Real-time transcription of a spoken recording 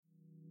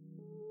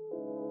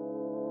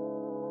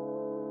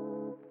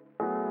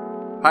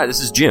Hi,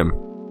 this is Jim.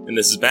 And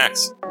this is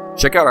Max.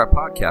 Check out our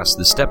podcast,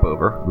 The Step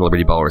Over, the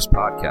Liberty Ballers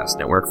Podcast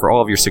Network, for all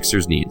of your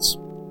Sixers needs.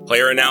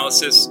 Player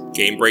analysis,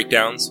 game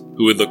breakdowns,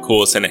 who would look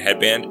coolest in a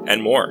headband,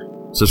 and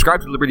more.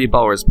 Subscribe to Liberty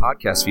Ballers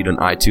podcast feed on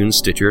iTunes,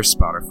 Stitcher,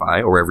 Spotify,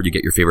 or wherever you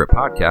get your favorite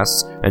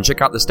podcasts, and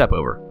check out The Step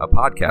Over, a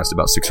podcast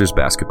about Sixers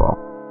basketball.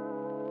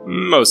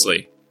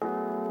 Mostly.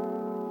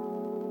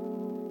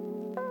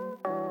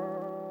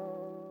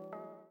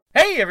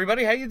 Hey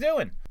everybody, how you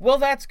doing? Well,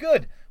 that's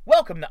good.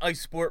 Welcome to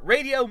Ice Sport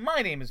Radio.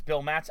 My name is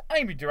Bill Matz.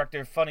 I'm your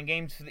director of fun and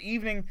games for the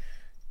evening.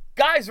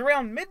 Guys,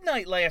 around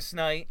midnight last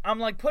night, I'm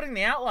like putting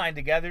the outline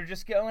together,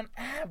 just going,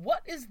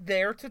 what is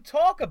there to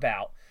talk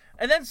about?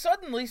 And then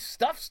suddenly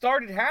stuff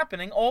started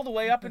happening all the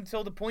way up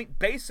until the point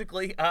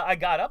basically I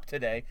got up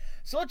today.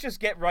 So let's just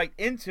get right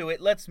into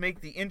it. Let's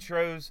make the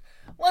intros.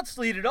 Let's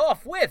lead it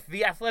off with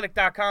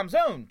theathletic.com's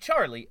own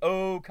Charlie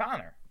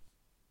O'Connor.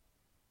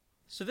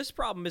 So this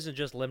problem isn't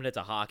just limited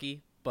to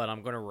hockey, but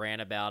I'm going to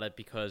rant about it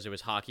because it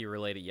was hockey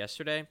related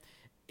yesterday.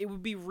 It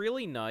would be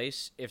really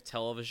nice if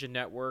television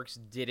networks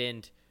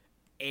didn't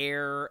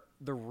air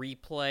the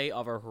replay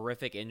of a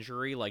horrific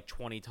injury like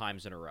 20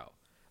 times in a row.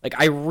 Like,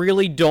 I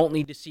really don't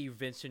need to see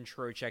Vincent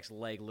Trocheck's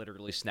leg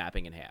literally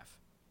snapping in half.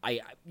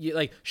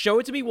 Show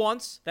it to me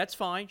once, that's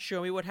fine,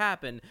 show me what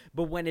happened,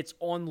 but when it's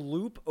on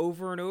loop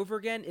over and over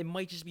again, it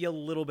might just be a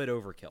little bit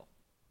overkill.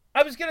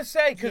 I was going to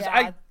say, because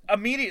I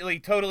immediately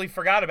totally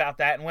forgot about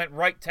that and went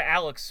right to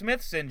Alex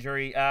Smith's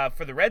injury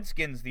for the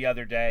Redskins the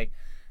other day.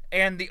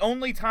 And the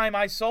only time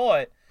I saw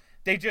it,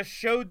 they just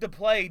showed the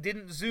play,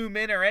 didn't zoom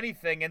in or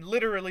anything, and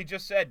literally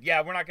just said,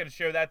 yeah, we're not going to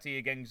show that to you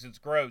again because it's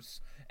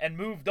gross, and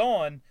moved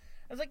on.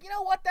 I was like, you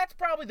know what? That's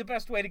probably the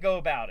best way to go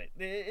about it.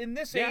 In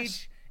this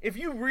age, if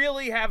you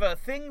really have a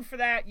thing for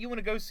that, you want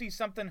to go see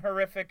something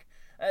horrific,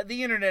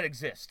 the internet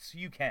exists.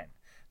 You can.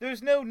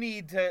 There's no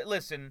need to,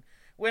 listen,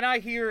 when I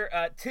hear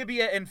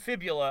tibia and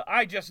fibula,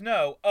 I just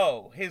know,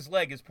 oh, his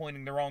leg is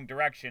pointing the wrong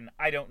direction.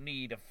 I don't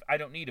need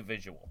a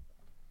visual.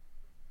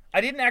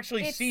 I didn't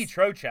actually see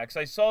Trocheck's.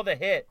 I saw the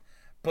hit,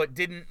 but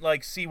didn't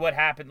see what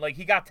happened. Like,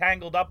 he got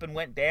tangled up and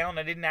went down.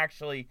 I didn't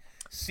actually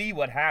see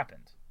what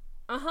happened.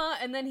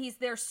 And then he's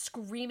there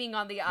screaming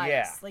on the ice.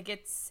 Yeah. Like,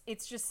 it's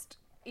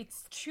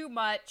too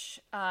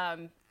much.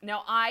 Now,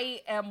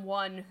 I am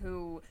one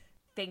who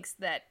thinks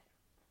that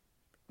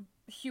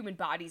human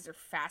bodies are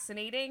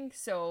fascinating,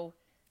 so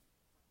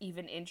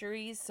even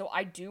injuries. So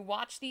I do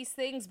watch these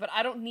things, but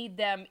I don't need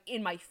them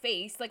in my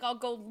face. Like, I'll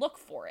go look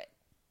for it.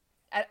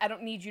 I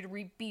don't need you to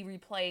be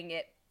replaying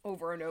it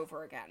over and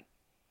over again.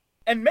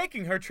 And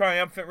making her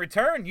triumphant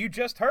return, you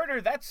just heard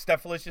her, that's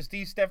Stephalicious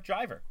D, Steph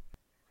Driver.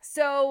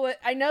 So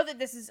I know that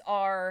this is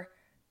our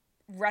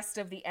rest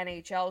of the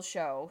NHL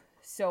show.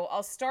 So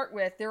I'll start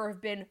with, there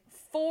have been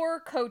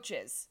 4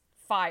 coaches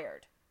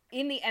fired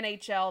in the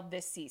NHL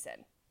this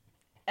season.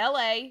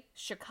 LA,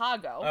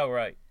 Chicago. Oh,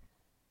 right.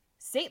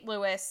 St.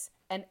 Louis,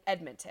 and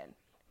Edmonton.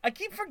 I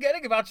keep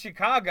forgetting about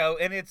Chicago,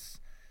 and it's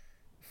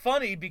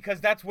funny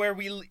because that's where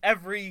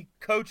every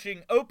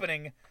coaching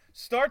opening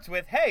starts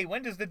with, hey,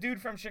 when does the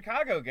dude from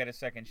Chicago get a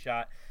second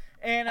shot?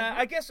 And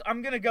I guess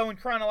I'm going to go in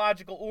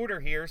chronological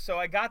order here, so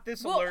I got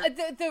this alert.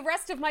 Well, the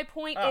rest of my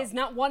point is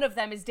not one of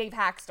them is Dave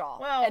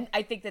Haxtell. Well, and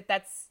I think that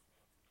that's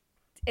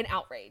an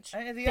outrage.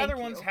 And the other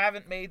ones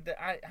haven't made the,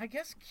 I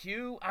guess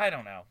Q, I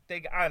don't know.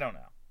 I don't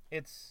know.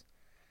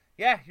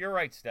 Yeah, you're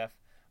right, Steph.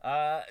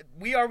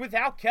 We are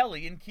without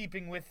Kelly, in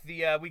keeping with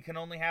the we can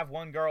only have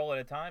one girl at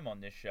a time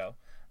on this show.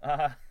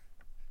 Well,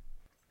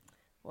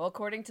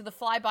 according to the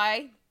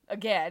flyby,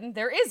 again,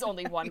 there is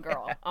only one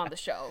girl on the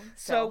show.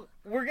 So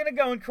we're going to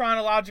go in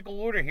chronological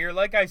order here.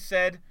 Like I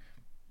said,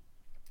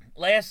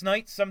 last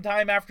night,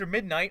 sometime after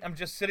midnight, I'm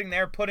just sitting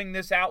there putting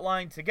this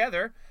outline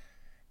together,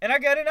 and I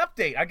get an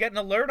update. I get an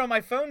alert on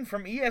my phone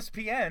from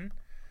ESPN.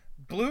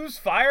 Blues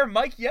fire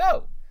Mike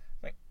Yeo.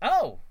 Like,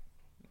 oh,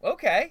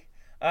 okay.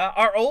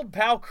 Our old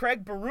pal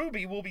Craig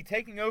Berube will be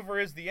taking over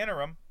as the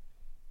interim.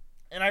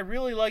 And I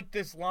really like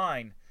this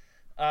line.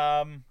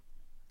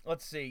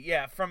 Let's see.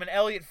 Yeah, from an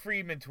Elliot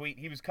Friedman tweet.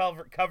 He was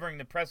covering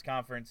the press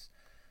conference.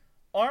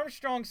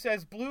 Armstrong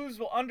says Blues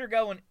will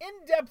undergo an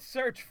in-depth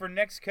search for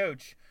next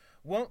coach.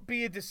 Won't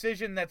be a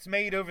decision that's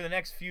made over the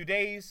next few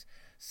days.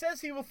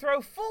 Says he will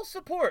throw full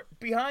support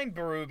behind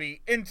Berube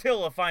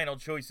until a final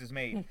choice is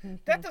made.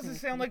 That doesn't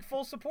sound like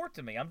full support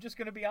to me. I'm just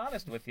going to be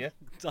honest with you.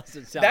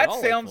 Doesn't sound that at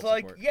all sounds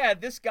like, full support. yeah,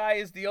 this guy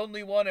is the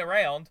only one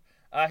around.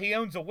 He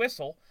owns a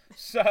whistle,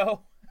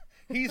 so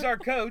he's our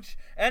coach,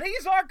 and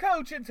he's our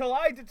coach until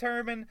I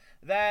determine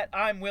that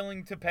I'm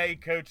willing to pay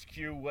Coach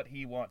Q what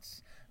he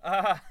wants.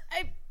 I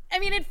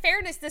mean, in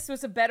fairness, this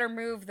was a better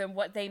move than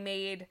what they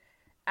made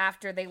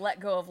after they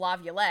let go of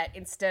Laviolette.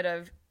 Instead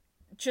of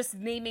just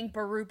naming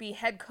Berube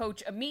head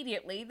coach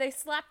immediately, they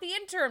slapped the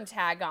interim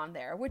tag on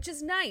there, which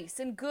is nice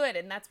and good,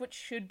 and that's what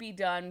should be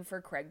done for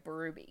Craig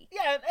Berube.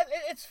 Yeah,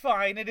 it's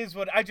fine. It is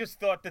what I just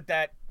thought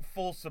that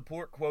full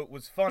support quote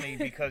was funny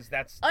because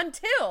that's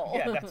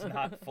until that's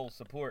not full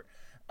support.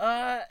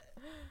 The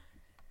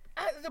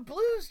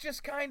Blues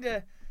just kind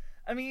of,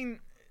 I mean,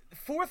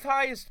 fourth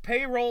highest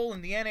payroll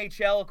in the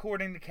NHL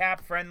according to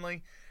Cap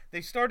Friendly.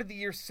 They started the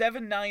year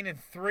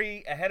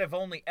 7-9-3, ahead of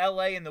only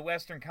LA in the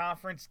Western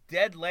Conference,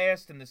 dead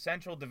last in the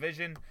Central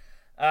Division.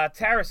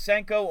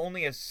 Tarasenko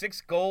only has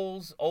 6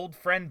 goals. Old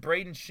friend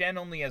Braden Shen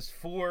only has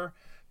 4.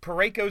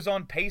 Parayko's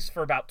on pace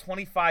for about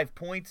 25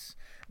 points.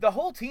 The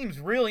whole team's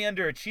really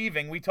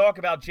underachieving. We talk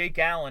about Jake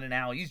Allen and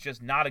how he's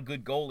just not a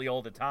good goalie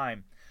all the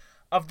time.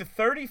 Of the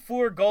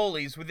 34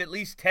 goalies with at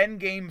least 10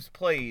 games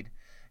played,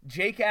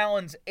 Jake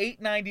Allen's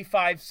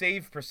 .895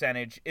 save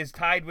percentage is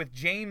tied with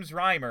James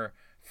Reimer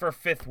for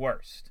 5th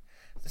worst.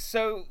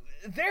 So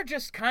they're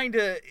just kind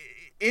of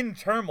in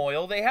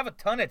turmoil. They have a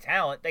ton of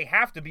talent. They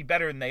have to be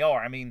better than they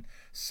are. I mean,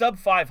 sub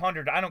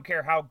 500, I don't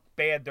care how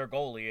bad their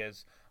goalie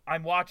is.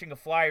 I'm watching a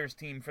Flyers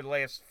team for the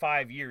last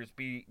 5 years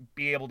be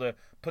able to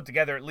put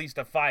together at least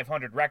a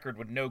 500 record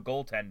with no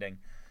goaltending.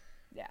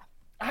 Yeah.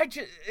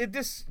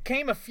 This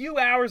came a few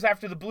hours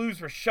after the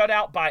Blues were shut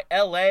out by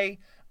LA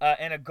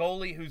and a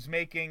goalie who's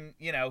making,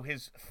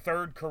 his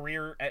 3rd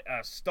career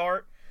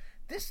start.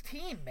 This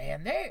team,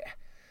 man,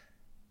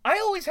 I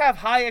always have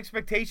high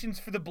expectations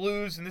for the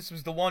Blues, and this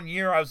was the one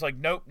year I was like,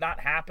 nope, not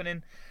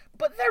happening.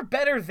 But they're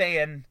better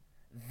than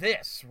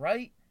this,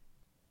 right?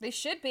 They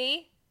should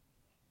be.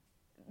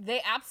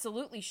 They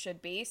absolutely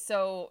should be.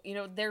 So,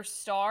 their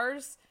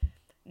stars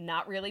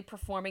not really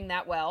performing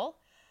that well.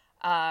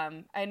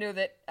 I know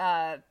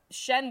that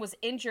Shen was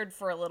injured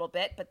for a little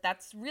bit, but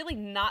that's really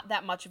not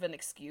that much of an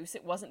excuse.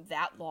 It wasn't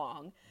that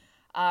long.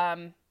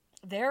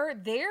 They're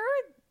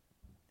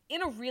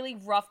in a really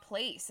rough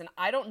place, and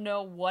I don't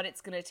know what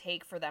it's going to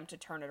take for them to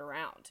turn it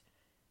around.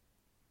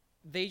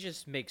 They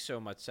just make so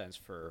much sense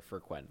for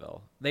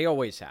Quenneville. They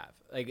always have.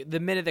 Like, the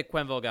minute that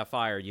Quenneville got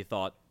fired, you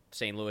thought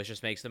St. Louis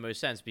just makes the most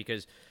sense,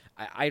 because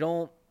I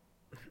know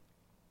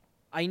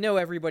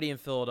everybody in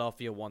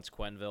Philadelphia wants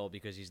Quenneville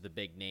because he's the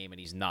big name and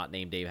he's not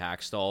named Dave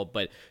Haxtell,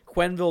 but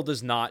Quenneville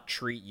does not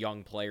treat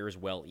young players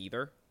well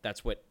either.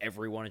 That's what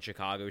everyone in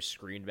Chicago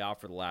screamed about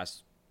for the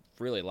last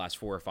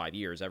 4 or 5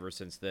 years, ever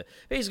since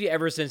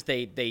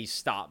they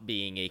stopped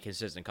being a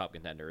consistent cup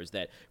contender, is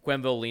that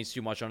Quenneville leans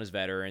too much on his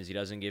veterans. He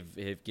doesn't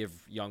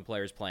give young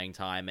players playing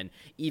time, and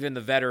even the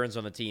veterans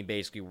on the team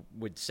basically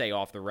would say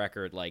off the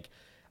record, like,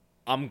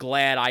 I'm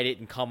glad I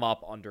didn't come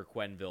up under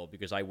Quenneville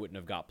because I wouldn't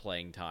have got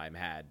playing time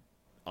had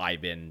I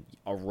been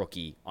a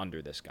rookie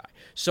under this guy.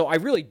 So I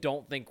really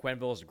don't think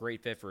Quenneville is a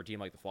great fit for a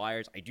team like the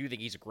Flyers. I do think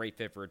he's a great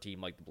fit for a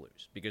team like the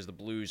Blues, because the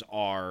Blues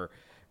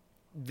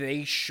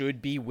they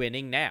should be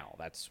winning now.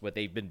 That's what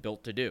they've been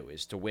built to do,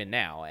 is to win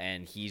now.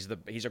 And he's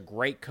a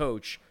great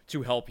coach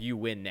to help you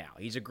win now.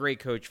 He's a great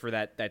coach for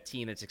that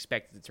team that's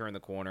expected to turn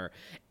the corner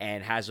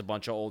and has a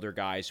bunch of older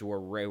guys who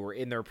are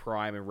in their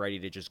prime and ready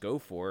to just go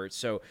for it.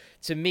 So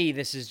to me,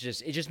 it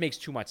just makes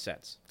too much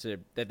sense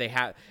that they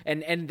have,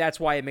 and that's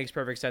why it makes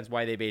perfect sense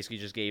why they basically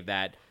just gave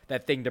that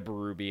thing to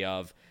Berube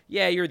of,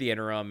 yeah, you're the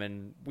interim,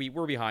 and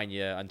we're behind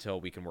you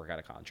until we can work out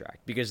a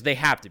contract, because they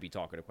have to be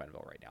talking to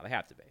Quenneville right now. They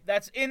have to be.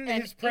 That's in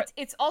his.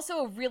 It's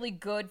also a really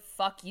good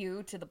fuck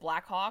you to the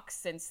Blackhawks,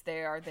 since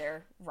they are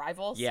their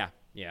rivals. Yeah,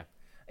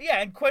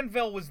 and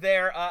Quenneville was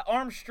there.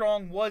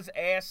 Armstrong was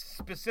asked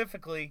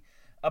specifically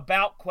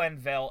about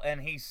Quenneville,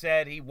 and he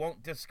said he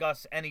won't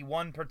discuss any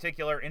one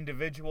particular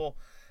individual.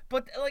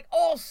 But, like,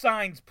 all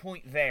signs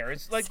point there.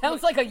 It's like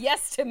sounds like a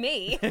yes to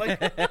me.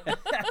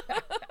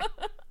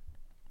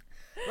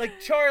 Like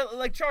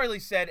Charlie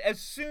said, as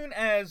soon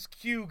as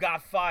Q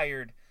got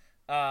fired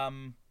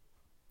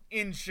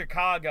in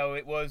Chicago,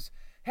 it was,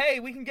 hey,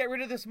 we can get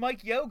rid of this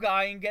Mike Yeo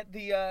guy and get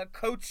the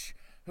coach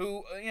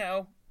who,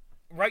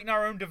 right in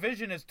our own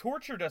division has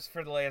tortured us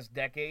for the last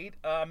decade.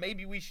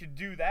 Maybe we should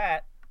do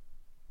that.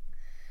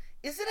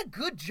 Is it a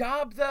good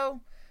job,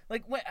 though?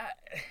 Like,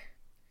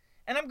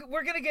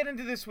 we're going to get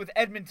into this with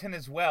Edmonton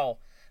as well.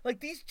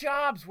 Like, these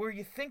jobs where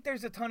you think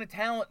there's a ton of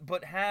talent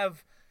but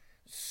have...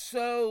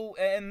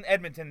 in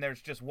Edmonton,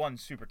 there's just one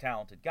super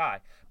talented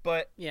guy,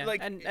 but yeah,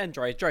 like, and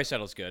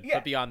Draisaitl's good,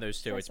 but beyond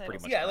those two, it's pretty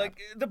much crap. Like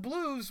the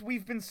Blues,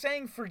 we've been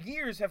saying for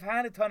years, have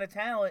had a ton of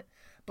talent,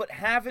 but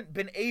haven't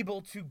been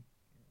able to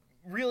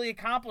really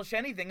accomplish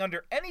anything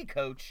under any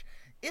coach.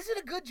 Is it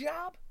a good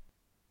job?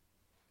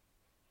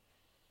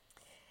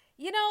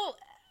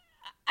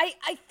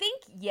 I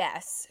think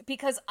yes,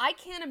 because I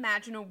can't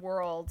imagine a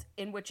world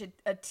in which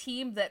a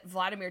team that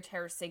Vladimir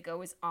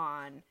Tarasenko is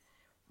on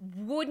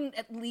wouldn't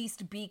at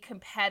least be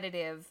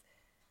competitive,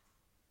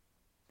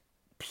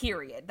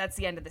 period. That's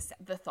the end of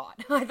the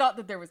thought. I thought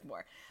that there was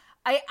more.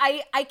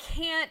 I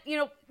can't,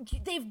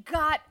 they've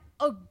got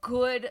a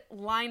good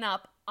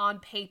lineup on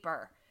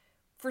paper.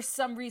 For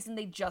some reason,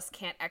 they just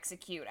can't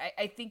execute.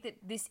 I think that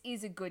this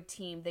is a good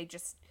team.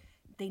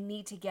 They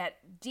need to get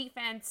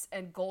defense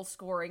and goal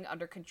scoring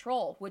under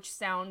control, which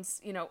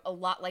sounds, a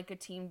lot like a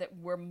team that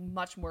we're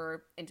much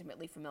more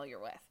intimately familiar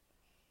with.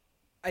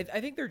 I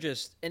think they're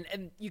just,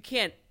 and you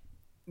can't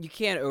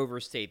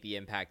overstate the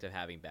impact of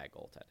having bad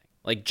goaltending.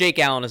 Like, Jake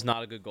Allen is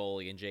not a good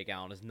goalie, and Jake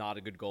Allen is not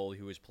a good goalie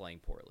who is playing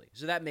poorly.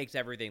 So that makes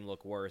everything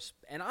look worse.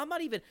 And I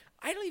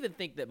don't even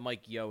think that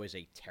Mike Yeo is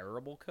a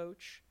terrible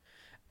coach.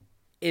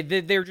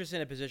 they're just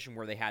in a position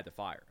where they had to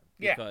fire him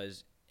Yeah.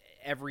 because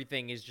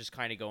everything is just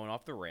kind of going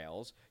off the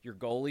rails. Your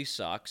goalie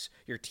sucks.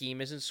 Your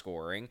team isn't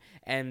scoring.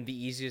 And the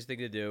easiest thing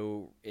to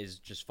do is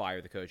just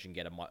fire the coach and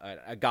get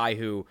a guy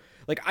who,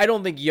 like, I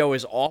don't think Yo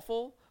is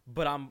awful,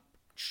 but I'm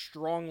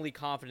strongly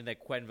confident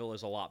that Quenneville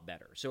is a lot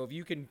better. So if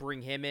you can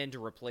bring him in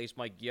to replace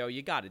Mike Yo,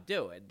 you got to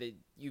do it.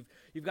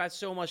 You've got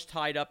so much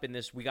tied up in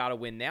this we got to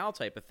win now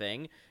type of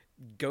thing.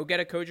 Go get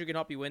a coach who can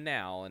help you win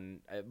now.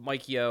 And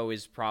Mike Yo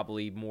is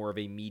probably more of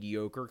a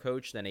mediocre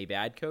coach than a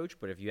bad coach.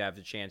 But if you have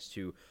the chance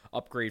to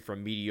upgrade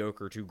from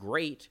mediocre to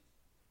great,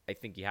 I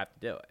think you have to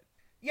do it.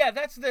 Yeah,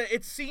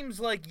 it seems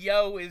like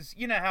Yo is,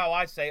 you know how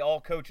I say all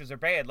coaches are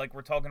bad, like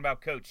we're talking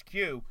about Coach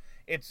Q.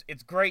 It's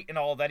great and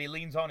all that he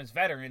leans on his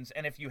veterans,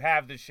 and if you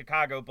have the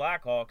Chicago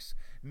Blackhawks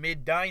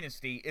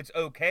mid-dynasty, it's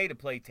okay to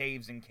play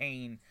Taves and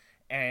Kane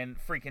and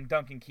freaking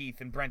Duncan Keith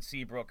and Brent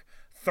Seabrook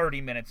 30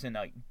 minutes a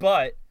night.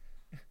 But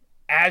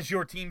as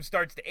your team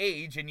starts to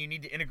age and you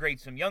need to integrate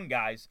some young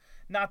guys,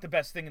 not the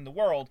best thing in the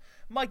world.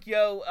 Mike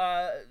Yo,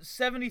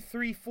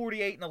 73,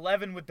 48, and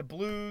 11 with the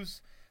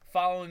Blues,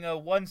 following a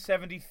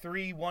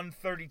 173,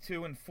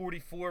 132, and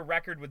 44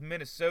 record with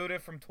Minnesota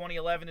from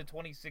 2011 to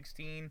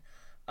 2016.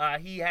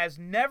 He has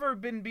never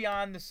been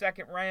beyond the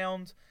second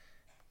round.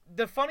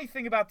 The funny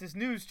thing about this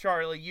news,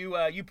 Charlie,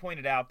 you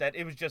pointed out that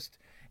it was just,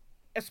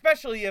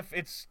 especially if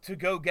it's to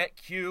go get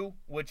Q,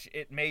 which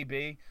it may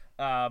be,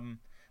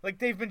 like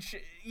they've been,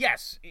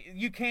 yes,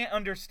 you can't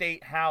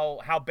understate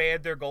how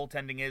bad their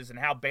goaltending is and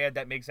how bad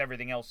that makes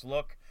everything else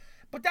look.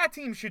 But that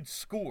team should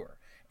score.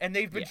 And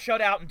they've been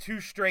shut out in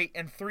 2 straight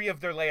and 3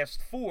 of their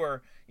last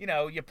 4. You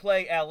know, you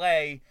play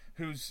LA,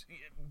 who's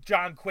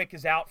John Quick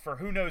is out for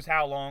who knows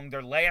how long.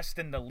 They're last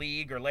in the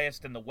league, or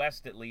last in the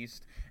West at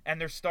least.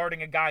 And they're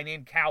starting a guy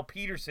named Cal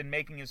Peterson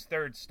making his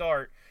 3rd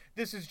start.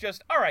 This is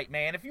just, all right,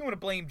 man, if you want to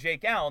blame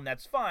Jake Allen,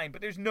 that's fine. But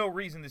there's no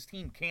reason this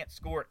team can't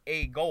score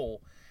a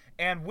goal.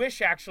 And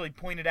Wish actually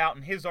pointed out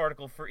in his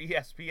article for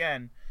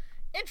ESPN,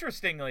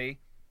 interestingly,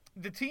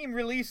 the team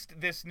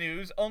released this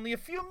news only a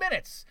few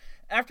minutes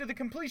after the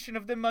completion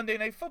of the Monday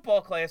Night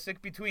Football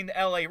Classic between the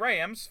LA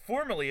Rams,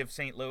 formerly of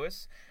St.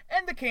 Louis,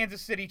 and the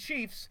Kansas City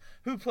Chiefs,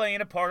 who play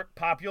in a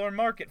popular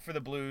market for the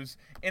Blues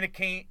in a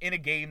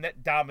game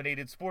that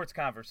dominated sports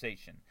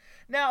conversation.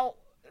 Now,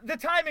 the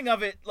timing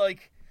of it,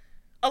 like,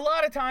 a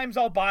lot of times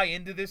I'll buy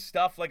into this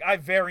stuff. Like, I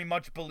very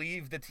much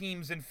believe the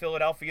teams in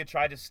Philadelphia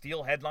try to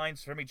steal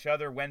headlines from each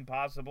other when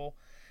possible.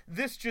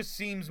 This just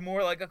seems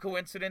more like a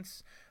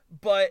coincidence.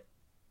 But,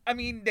 I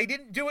mean, they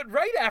didn't do it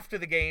right after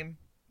the game.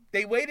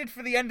 They waited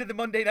for the end of the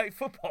Monday Night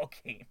Football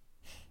game.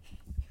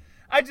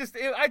 I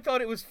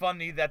thought it was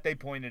funny that they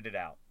pointed it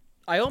out.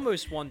 I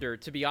almost wonder,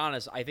 to be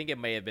honest, I think it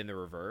may have been the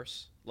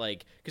reverse.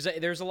 Like, because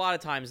there's a lot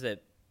of times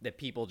that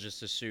people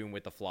just assume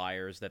with the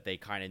Flyers that they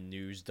kind of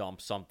news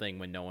dump something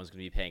when no one's going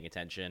to be paying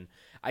attention.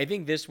 I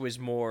think this was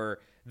more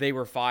they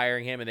were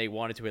firing him and they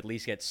wanted to at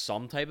least get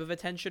some type of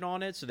attention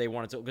on it. So they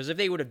wanted to, because if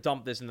they would have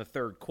dumped this in the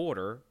 3rd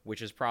quarter,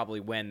 which is probably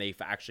when they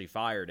actually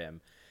fired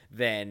him,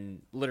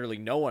 then literally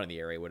no one in the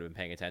area would have been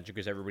paying attention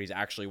because everybody's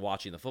actually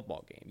watching the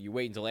football game. You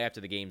wait until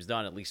after the game's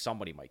done, at least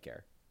somebody might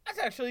care. That's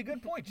actually a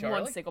good point,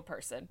 Charlie. One single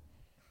person.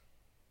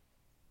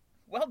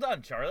 Well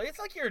done, Charlie. It's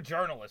like you're a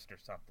journalist or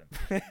something.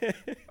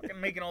 Fucking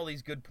making all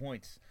these good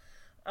points.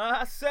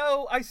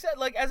 So I said,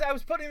 like, as I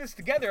was putting this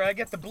together, I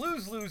get the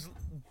Blues lose.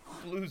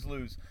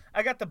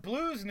 I got the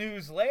Blues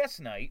news last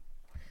night.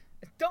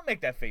 Don't make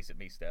that face at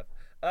me, Steph.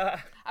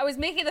 I was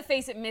making the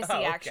face at Missy,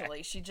 okay.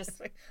 Actually. She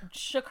just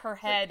shook her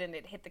head and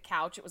it hit the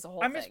couch. It was a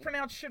whole thing. I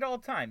mispronounce shit all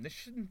the time. This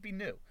shouldn't be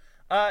new.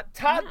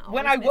 Todd, No,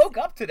 when I woke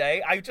up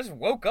today, I just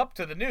woke up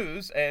to the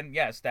news, and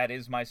yes, that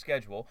is my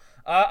schedule.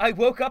 I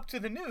woke up to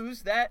the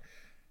news that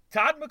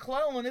Todd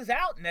McClellan is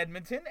out in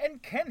Edmonton,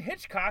 and Ken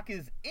Hitchcock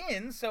is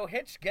in, so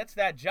Hitch gets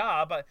that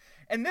job.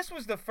 And this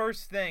was the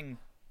first thing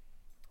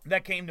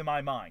that came to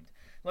my mind.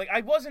 Like,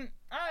 I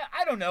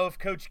don't know if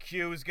Coach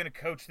Q is going to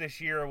coach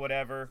this year or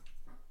whatever,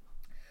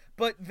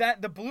 but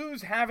that the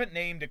Blues haven't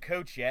named a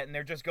coach yet, and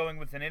they're just going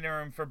with an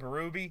interim for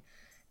Berube,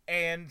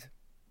 and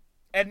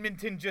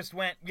Edmonton just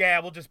went, yeah,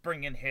 we'll just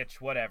bring in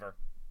Hitch, whatever.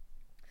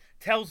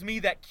 Tells me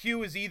that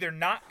Q is either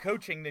not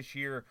coaching this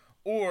year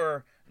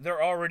or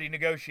they're already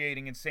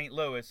negotiating in St.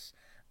 Louis.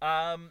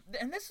 And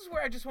this is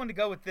where I just wanted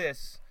to go with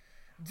this.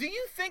 Do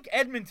you think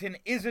Edmonton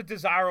is a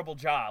desirable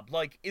job?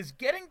 Like, is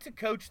getting to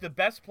coach the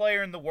best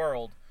player in the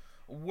world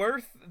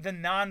worth the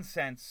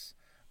nonsense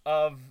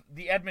of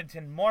the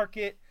Edmonton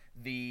market,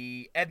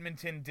 the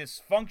Edmonton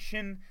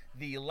dysfunction,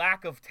 the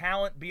lack of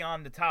talent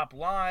beyond the top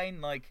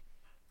line? Like,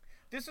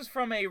 this is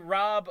from a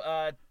Rob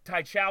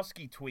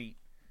Tychowski tweet.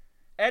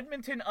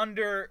 Edmonton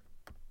under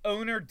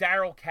owner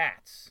Daryl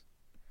Katz.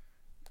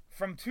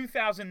 From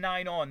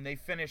 2009 on, they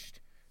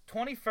finished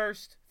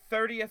 21st,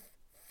 30th,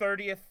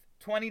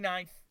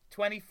 29th,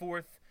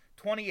 24th,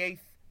 28th,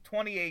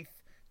 28th,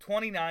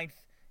 29th,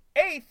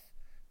 8th,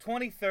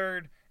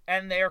 23rd,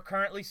 and they are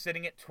currently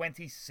sitting at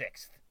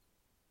 26th.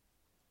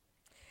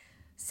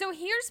 So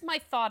here's my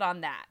thought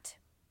on that.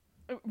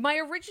 My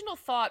original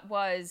thought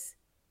was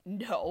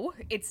No,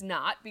 it's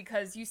not,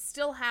 because you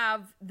still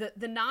have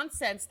the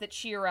nonsense that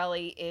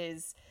Chiarelli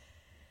is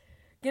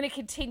going to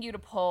continue to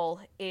pull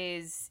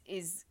is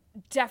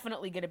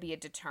definitely going to be a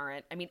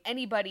deterrent. I mean,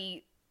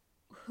 anybody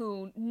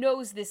who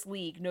knows this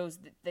league knows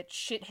that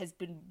shit has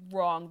been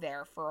wrong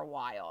there for a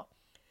while.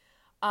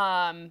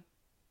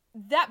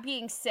 That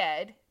being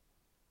said,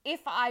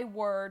 if I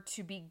were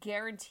to be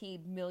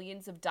guaranteed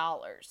millions of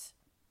dollars,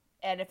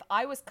 and if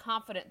I was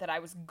confident that I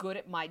was good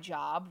at my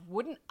job,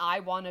 wouldn't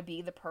I want to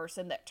be the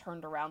person that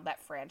turned around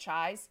that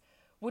franchise?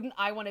 Wouldn't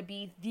I want to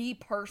be the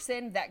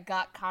person that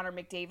got Connor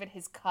McDavid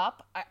his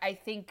cup? I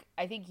think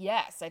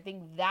yes. I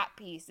think that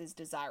piece is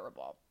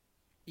desirable.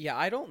 Yeah,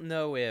 I don't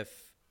know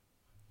if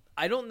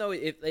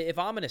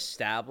I'm an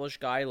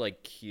established guy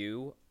like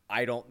Q,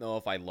 I don't know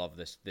if I love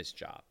this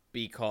job,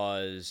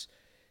 because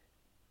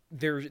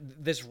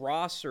this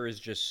roster is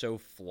just so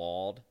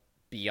flawed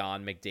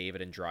beyond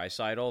McDavid and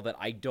Draisaitl that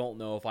I don't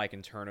know if I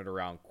can turn it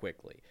around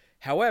quickly.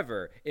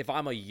 However, if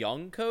I'm a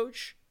young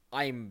coach,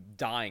 I'm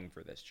dying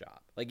for this job.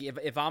 Like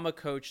if I'm a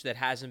coach that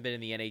hasn't been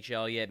in the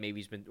NHL yet, maybe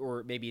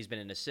he's been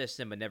an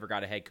assistant but never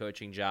got a head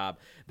coaching job,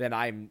 then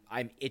I'm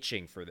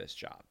itching for this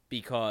job,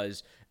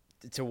 because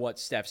to what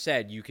Steph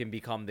said, you can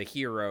become the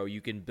hero,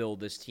 you can build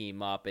this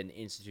team up and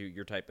institute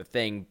your type of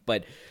thing.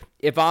 But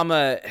if I'm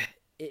a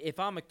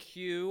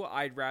Q,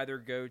 I'd rather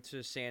go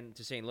to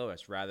St.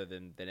 Louis rather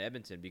than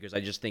Edmonton, because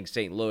I just think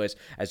St. Louis,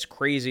 as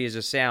crazy as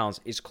it sounds,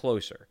 is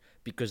closer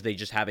because they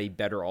just have a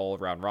better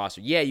all-around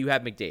roster. Yeah, you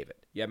have McDavid.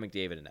 You have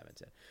McDavid in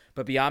Edmonton.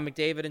 But beyond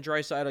McDavid and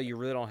Draisaitl, you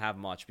really don't have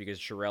much, because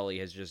Chiarelli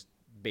has just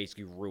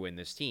basically ruined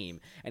this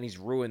team, and he's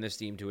ruined this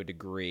team to a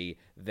degree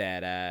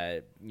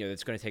that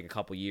it's going to take a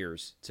couple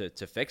years to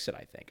fix it.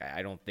 I think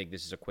I don't think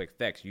this is a quick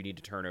fix. You need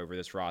to turn over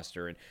this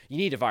roster, and you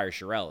need to fire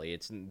Chiarelli.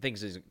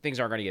 Things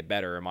aren't going to get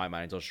better in my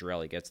mind until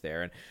Chiarelli gets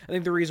there. And I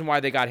think the reason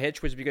why they got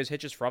Hitch was because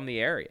Hitch is from the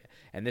area,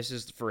 and this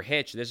is for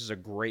Hitch. This is a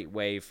great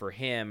way for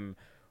him.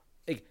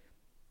 Like,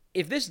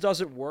 if this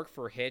doesn't work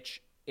for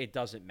Hitch, it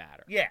doesn't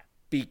matter. Yeah,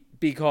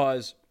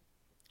 because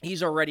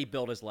he's already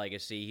built his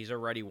legacy. He's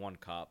already won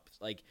cups.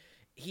 Like,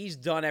 he's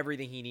done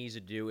everything he needs to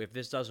do. If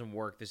this doesn't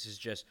work, this is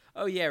just,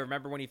 oh yeah,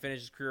 remember when he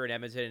finished his career in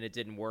Edmonton and it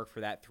didn't work for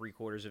that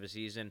 3/4 of a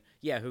season?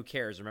 Yeah, who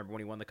cares? Remember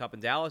when he won the cup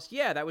in Dallas?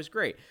 Yeah, that was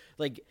great.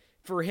 Like,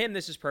 for him,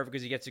 this is perfect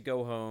because he gets to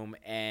go home,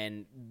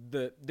 and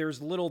there's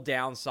little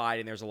downside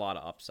and there's a lot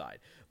of upside.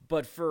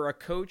 But for a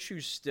coach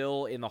who's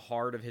still in the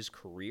heart of his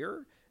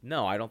career,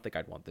 no, I don't think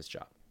I'd want this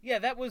job. Yeah,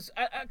 that was,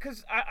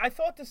 because I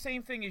thought the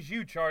same thing as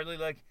you, Charlie.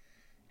 Like,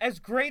 as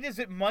great as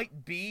it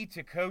might be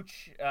to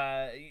coach,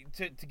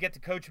 to get to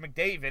coach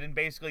McDavid and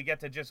basically get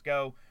to just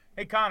go,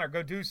 hey, Connor,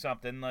 go do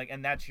something, like,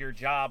 and that's your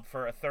job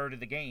for a third of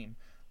the game.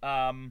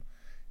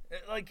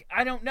 Like,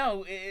 I don't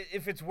know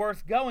if it's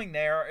worth going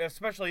there,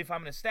 especially if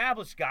I'm an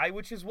established guy,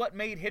 which is what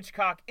made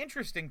Hitchcock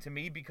interesting to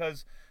me,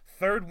 because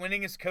third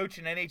winningest coach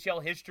in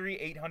NHL history,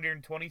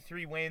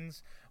 823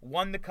 wins,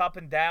 won the cup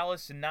in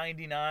Dallas in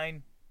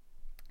 99,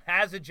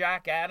 has a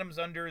Jack Adams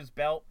under his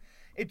belt.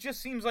 It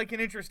just seems like an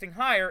interesting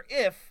hire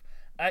if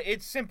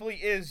it simply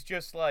is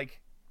just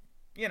like,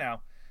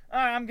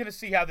 I'm going to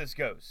see how this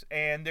goes.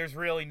 And there's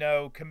really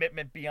no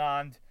commitment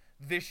beyond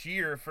this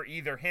year for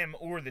either him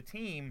or the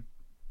team.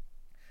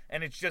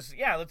 And it's just,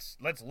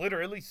 let's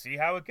literally see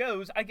how it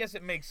goes. I guess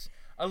it makes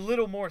a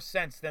little more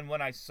sense than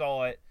when I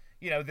saw it,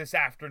 this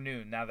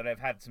afternoon, now that I've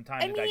had some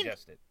time to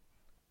digest it.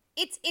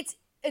 It's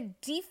a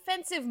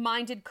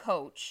defensive-minded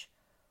coach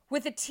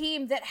with a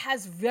team that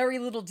has very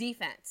little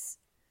defense.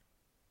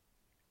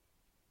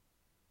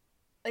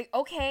 Like,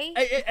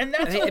 okay. And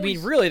that's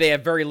really, they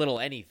have very little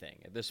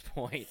anything at this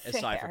point,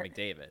 aside from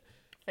McDavid.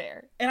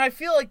 Fair. And I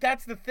feel like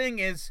that's the thing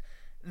is,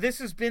 this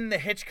has been the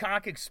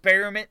Hitchcock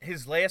experiment,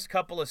 his last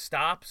couple of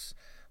stops.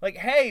 Like,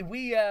 hey,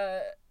 we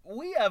have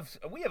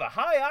a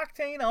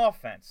high-octane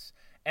offense,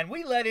 and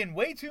we let in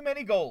way too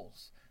many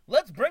goals.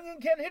 Let's bring in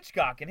Ken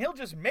Hitchcock, and he'll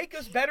just make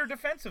us better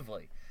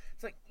defensively.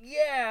 It's like,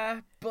 yeah,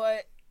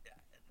 but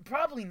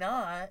probably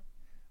not.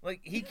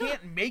 Like, he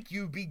can't make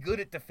you be good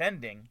at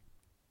defending.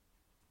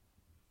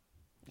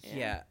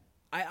 Yeah,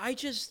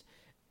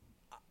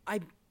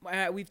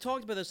 we've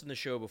talked about this in the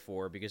show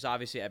before, because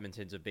obviously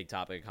Edmonton's a big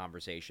topic of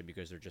conversation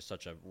because they're just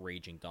such a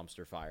raging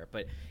dumpster fire.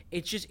 But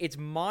it's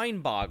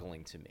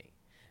mind-boggling to me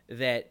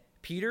that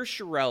Peter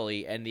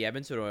Chiarelli and the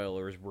Edmonton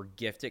Oilers were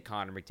gifted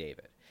Connor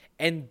McDavid.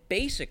 And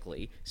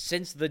basically,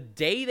 since the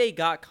day they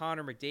got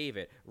Connor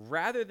McDavid,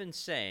 rather than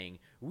saying,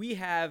 we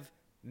have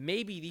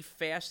maybe the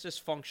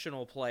fastest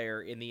functional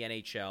player in the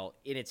NHL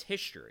in its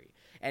history,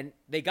 and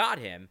they got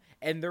him,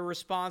 and their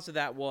response to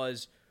that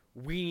was,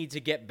 we need to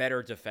get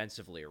better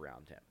defensively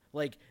around him.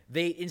 Like,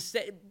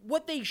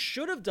 what they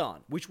should have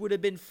done, which would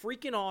have been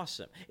freaking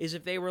awesome, is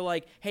if they were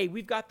like, hey,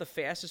 we've got the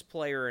fastest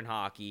player in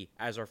hockey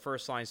as our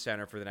first-line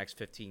center for the next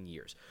 15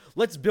 years.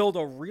 Let's build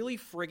a really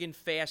friggin'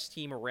 fast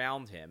team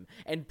around him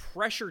and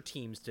pressure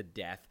teams to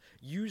death,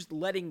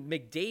 letting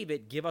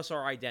McDavid give us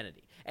our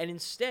identity. And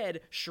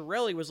instead,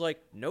 Chiarelli was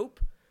like, nope.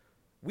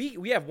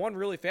 We have one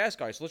really fast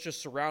guy, so let's just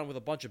surround him with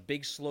a bunch of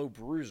big, slow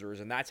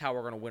bruisers, and that's how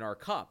we're going to win our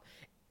cup.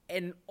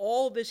 And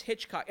all this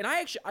Hitchcock, and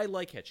I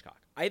like Hitchcock.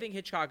 I think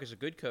Hitchcock is a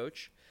good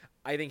coach.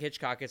 I think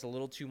Hitchcock gets a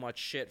little too much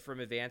shit from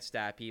advanced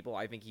stat people.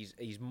 I think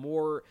he's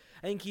more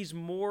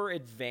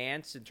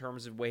advanced in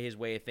terms of his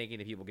way of thinking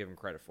that people give him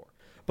credit for.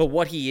 But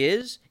what he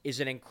is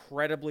an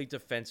incredibly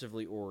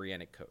defensively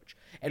oriented coach.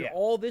 And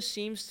all this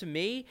seems to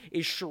me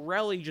is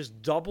Chiarelli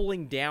just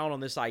doubling down on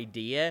this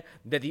idea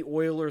that the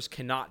Oilers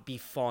cannot be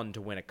fun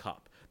to win a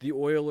cup. The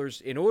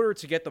Oilers, in order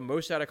to get the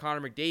most out of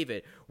Connor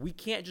McDavid, we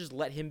can't just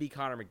let him be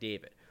Connor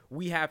McDavid.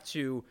 We have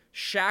to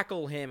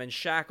shackle him and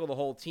shackle the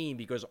whole team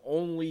because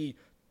only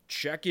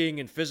checking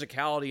and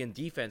physicality and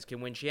defense can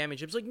win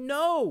championships. Like,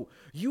 no,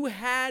 you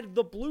had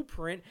the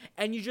blueprint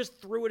and you just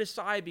threw it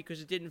aside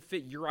because it didn't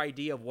fit your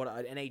idea of what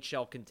an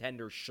NHL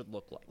contender should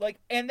look like.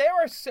 And there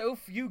are so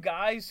few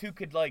guys who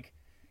could,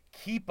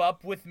 keep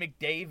up with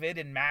McDavid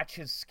and match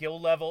his skill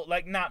level.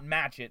 Not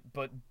match it,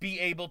 but be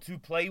able to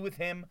play with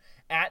him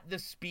at the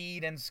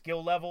speed and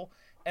skill level.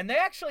 And they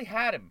actually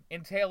had him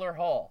in Taylor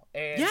Hall.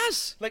 And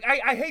yes.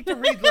 I hate to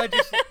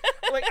re-legislate.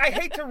 I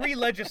hate to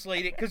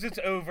re-legislate it because it's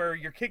over.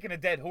 You're kicking a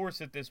dead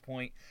horse at this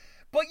point.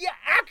 But you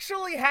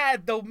actually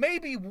had, though,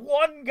 maybe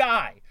one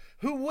guy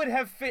who would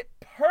have fit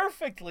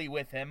perfectly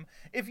with him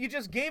if you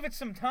just gave it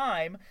some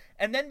time,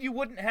 and then you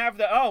wouldn't have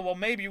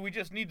maybe we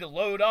just need to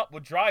load up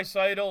with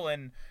Draisaitl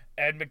and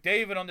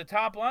McDavid on the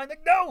top line.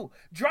 No,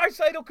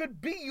 Draisaitl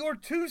could be your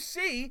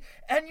 2C,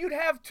 and you'd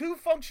have two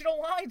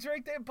functional lines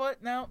right there.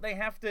 But no, they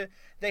have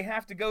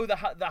to go the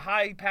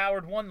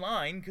high-powered one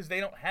line because they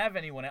don't have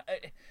anyone else.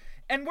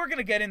 And we're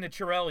gonna get into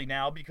Chiarelli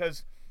now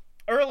because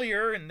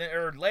earlier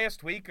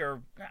last week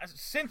or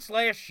since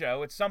last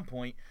show at some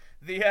point,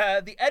 the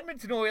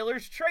Edmonton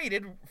Oilers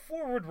traded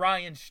forward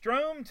Ryan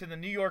Strome to the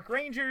New York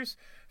Rangers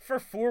for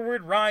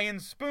forward Ryan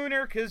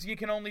Spooner because you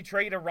can only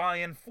trade a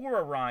Ryan for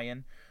a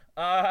Ryan.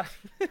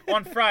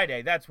 On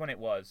Friday, that's when it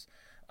was.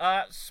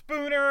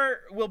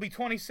 Spooner will be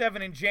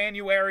 27 in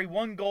January,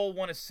 1 goal,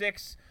 1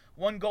 assist,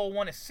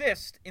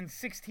 in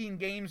 16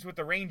 games with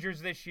the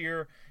Rangers this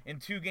year. In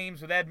 2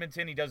 games with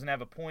Edmonton, he doesn't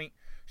have a point.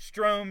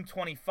 Strome,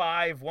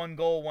 25, 1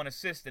 goal, 1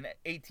 assist in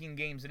 18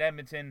 games at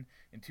Edmonton.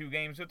 In 2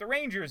 games with the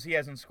Rangers, he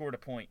hasn't scored a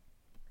point.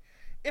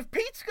 If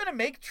Pete's going to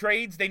make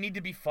trades, they need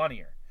to be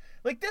funnier.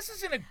 This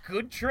isn't a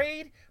good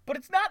trade, but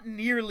it's not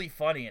nearly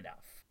funny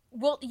enough.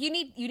 Well, you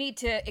need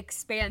to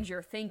expand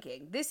your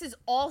thinking. This is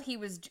all he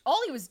was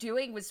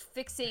doing was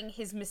fixing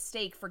his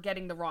mistake for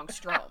getting the wrong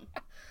Strome.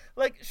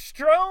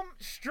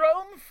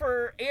 Strome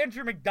for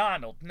Andrew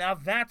McDonald. Now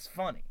that's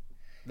funny.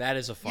 That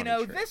is a funny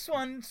trade. This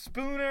one,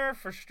 Spooner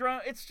for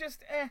Strome, it's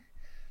just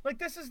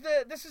this is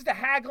the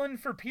Hagelin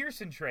for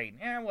Pearson trade.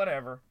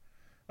 Whatever.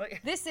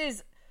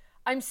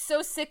 I'm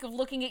so sick of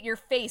looking at your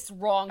face,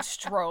 wrong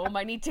Strome.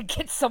 I need to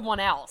get someone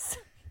else.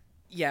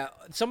 Yeah,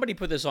 somebody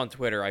put this on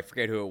Twitter. I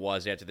forget who it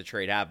was after the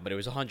trade happened, but it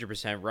was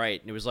 100%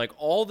 right. And it was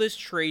all this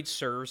trade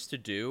serves to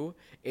do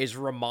is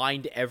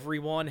remind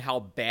everyone how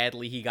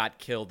badly he got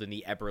killed in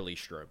the Eberle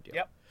Strome deal.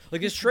 Yep.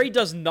 This trade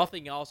does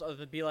nothing else other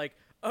than be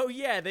oh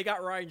yeah, they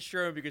got Ryan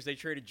Strome because they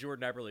traded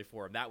Jordan Eberle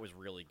for him. That was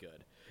really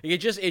good. It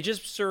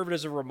just served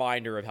as a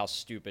reminder of how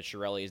stupid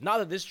Chiarelli is. Not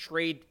that this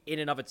trade in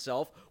and of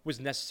itself was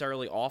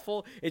necessarily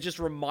awful. It just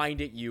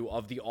reminded you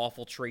of the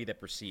awful trade that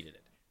preceded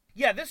it.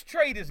 Yeah, this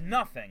trade is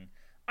nothing.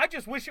 I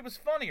just wish it was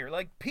funnier.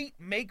 Pete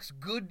makes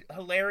good,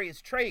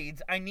 hilarious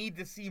trades. I need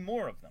to see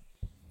more of them.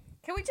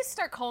 Can we just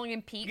start calling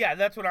him Pete? Yeah,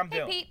 that's what I'm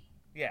doing. Pete.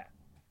 Yeah,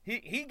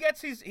 he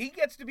gets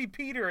to be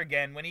Peter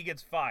again when he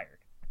gets fired.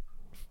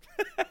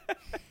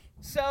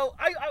 So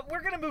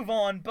we're gonna move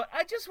on, but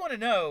I just want to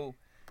know,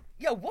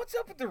 what's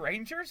up with the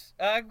Rangers?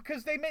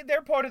 Because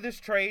they're part of this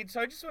trade.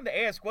 So I just wanted to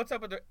ask, what's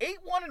up with their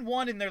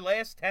 8-1-1 in their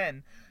last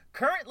 10?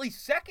 Currently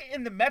second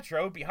in the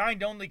Metro,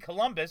 behind only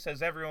Columbus,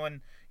 as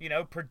everyone,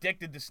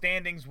 predicted the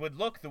standings would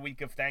look the week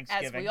of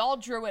Thanksgiving. As we all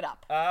drew it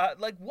up.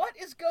 What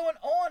is going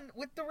on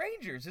with the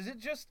Rangers? Is it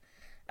just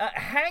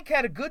Hank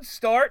had a good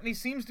start and he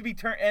seems to be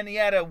and he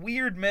had a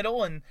weird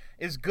middle and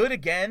is good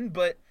again,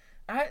 but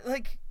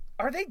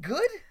are they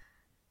good?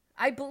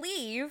 I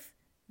believe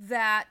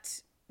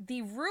that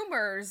the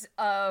rumors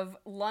of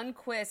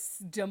Lundqvist's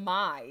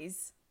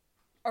demise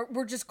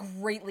were just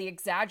greatly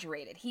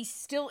exaggerated. He's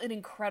still an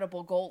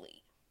incredible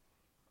goalie.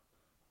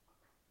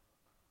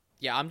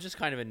 Yeah, I'm just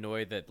kind of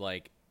annoyed that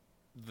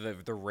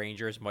the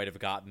Rangers might have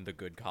gotten the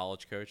good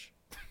college coach.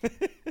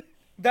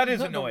 That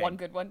is annoying. The one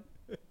good one.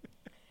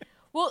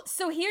 Well,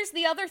 so here's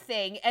the other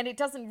thing, and it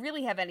doesn't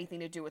really have anything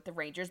to do with the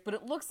Rangers, but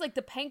it looks like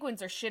the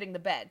Penguins are shitting the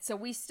bed. So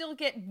we still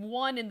get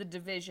one in the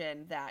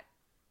division that,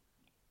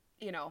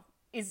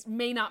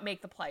 may not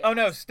make the playoffs. Oh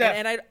no, Steph.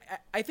 And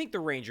I think the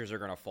Rangers are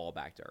going to fall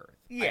back to earth.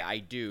 Yeah, I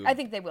do. I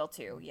think they will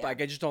too. Yeah. I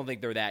just don't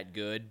think they're that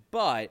good,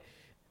 but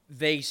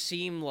they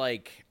seem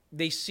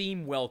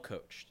well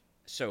coached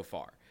so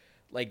far.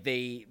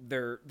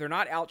 They're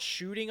not out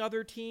shooting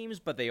other teams,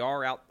 but they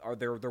are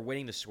they're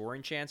winning the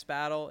scoring chance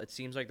battle. It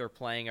seems like they're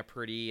playing a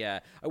pretty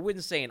I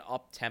wouldn't say an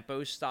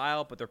up-tempo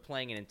style, but they're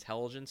playing an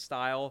intelligent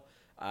style,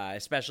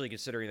 especially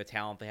considering the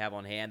talent they have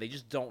on hand. They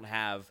just don't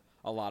have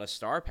a lot of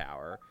star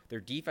power.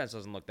 Their defense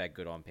doesn't look that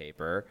good on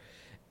paper.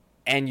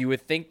 And you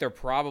would think they're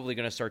probably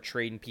going to start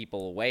trading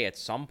people away at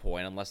some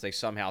point unless they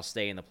somehow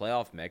stay in the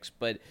playoff mix.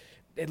 But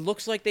it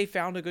looks like they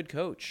found a good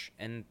coach,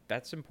 and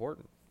that's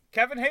important.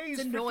 Kevin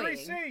Hayes for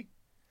 3C.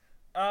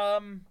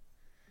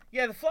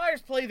 Yeah, the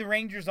Flyers play the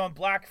Rangers on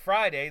Black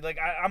Friday. Like,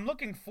 I'm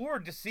looking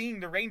forward to seeing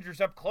the Rangers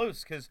up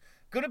close because,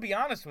 gonna be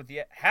honest with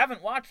you,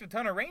 haven't watched a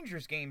ton of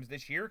Rangers games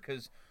this year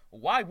because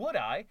why would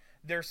I?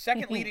 Their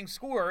second leading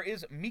scorer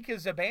is Mika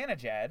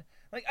Zibanejad.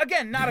 Like,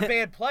 again, not a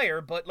bad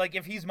player, but, like,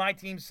 if he's my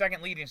team's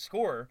second leading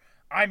scorer,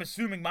 I'm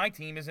assuming my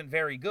team isn't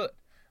very good.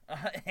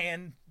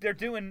 And they're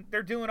doing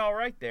all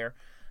right there.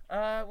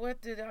 There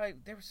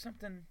was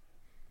something...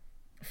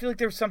 I feel like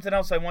there was something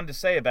else I wanted to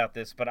say about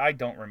this, but I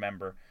don't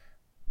remember.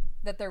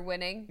 That they're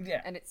winning,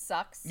 yeah, and it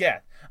sucks. Yeah.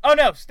 Oh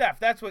no, Steph,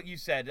 that's what you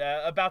said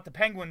about the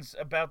Penguins.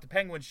 About the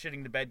Penguins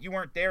shitting the bed. You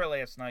weren't there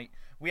last night.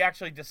 We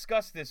actually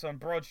discussed this on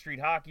Broad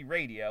Street Hockey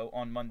Radio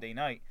on Monday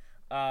night.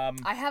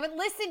 I haven't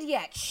listened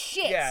yet.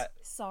 Shit. Yeah.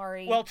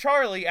 Sorry. Well,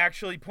 Charlie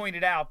actually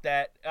pointed out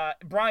that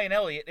Brian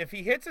Elliott, if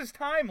he hits his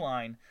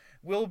timeline,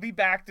 will be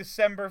back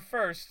December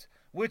 1st,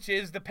 which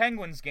is the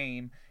Penguins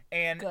game.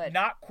 And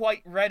not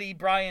quite ready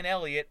Brian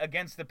Elliott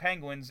against the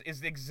Penguins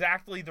is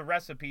exactly the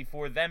recipe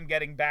for them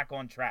getting back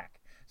on track.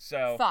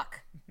 So fuck.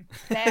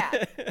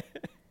 Bad.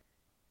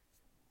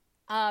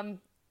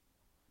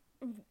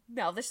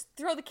 No, just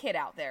throw the kid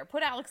out there.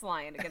 Put Alex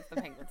Lyon against the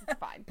Penguins. It's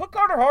fine. Put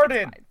Carter Hart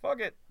in.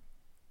 Fuck it.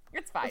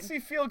 It's fine. Let's see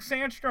Felix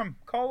Sandstrom.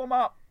 Call him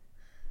up.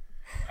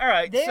 All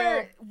right,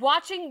 so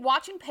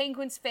watching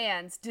Penguins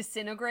fans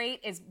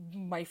disintegrate is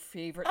my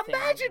favorite thing.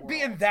 Imagine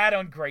being that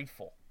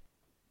ungrateful.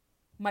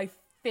 My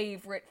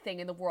favorite thing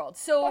in the world.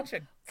 So,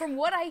 from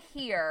what I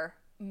hear,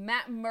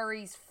 Matt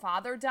Murray's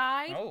father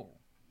died. Oh,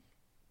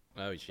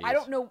 jeez. I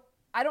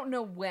don't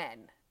know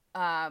when,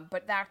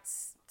 but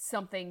that's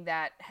something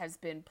that has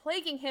been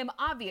plaguing him,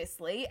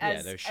 obviously,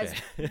 as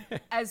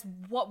as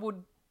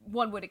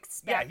one would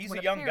expect. Yeah, he's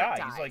a young guy.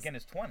 He's like in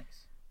his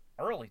 20s,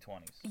 early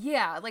 20s.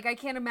 Yeah, like I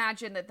can't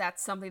imagine that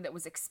that's something that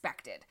was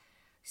expected.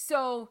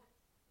 So,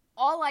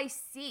 all I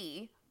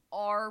see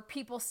are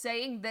people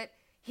saying that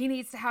he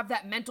needs to have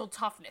that mental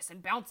toughness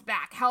and bounce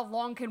back. How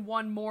long can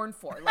one mourn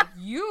for? Like,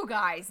 you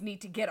guys need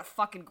to get a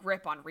fucking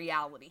grip on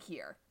reality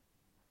here.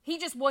 He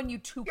just won you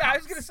 2 cups. Yeah, I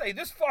was going to say,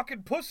 this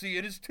fucking pussy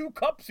and his 2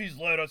 cups he's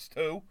led us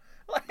to.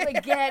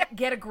 Like,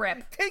 get a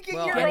grip. Take a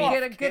year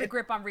off. Get a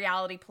grip on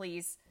reality,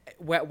 please.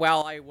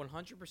 Well, I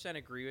 100%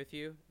 agree with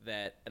you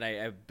that,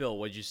 and Bill,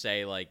 what'd you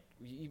say? Like,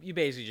 you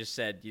basically just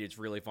said it's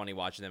really funny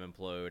watching them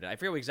implode. And I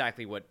forget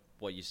exactly what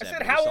you said. I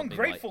said, how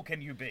ungrateful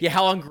can you be? Yeah,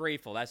 how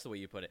ungrateful. That's the way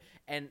you put it.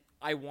 And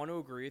I want to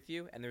agree with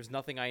you, and there's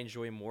nothing I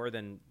enjoy more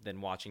than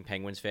watching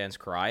Penguins fans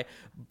cry.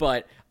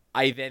 But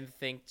I then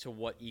think to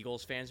what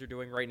Eagles fans are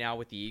doing right now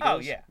with the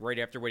Eagles right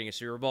after winning a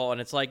Super Bowl,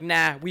 and it's like,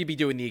 nah, we'd be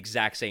doing the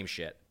exact same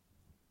shit.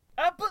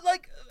 But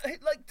like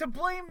to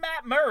blame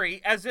Matt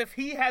Murray as if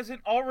he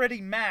hasn't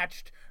already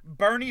matched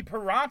Bernie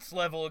Parent's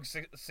level of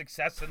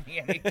success in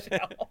the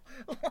NHL.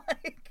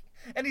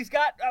 And he's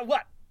got,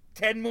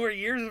 10 more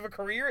years of a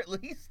career at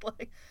least?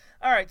 Like,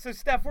 all right, so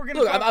Steph, we're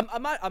gonna. Look,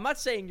 I'm not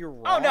saying you're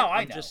wrong. Oh no,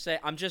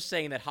 I'm just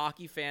saying that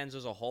hockey fans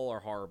as a whole are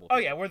horrible. Oh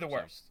yeah, we're the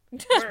worst.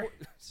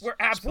 We're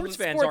absolute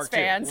sports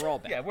fans. Too. We're all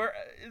bad.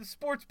 Yeah,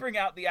 sports bring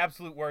out the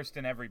absolute worst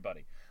in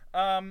everybody.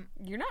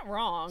 You're not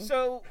wrong.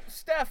 So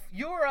Steph,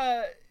 your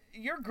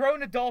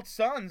grown adult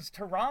sons,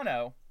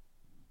 Toronto.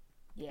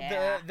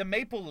 Yeah. The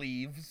Maple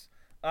Leafs.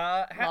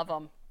 Love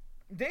them.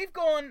 They've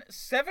gone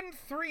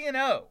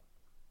 7-3-0.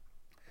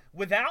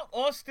 Without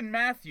Austin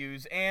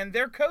Matthews, and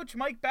their coach,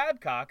 Mike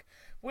Babcock,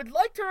 would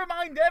like to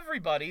remind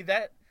everybody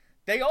that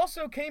they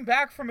also came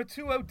back from a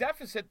 2-0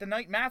 deficit the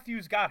night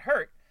Matthews got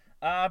hurt,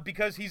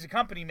 because he's a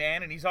company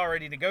man and he's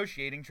already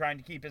negotiating, trying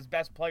to keep his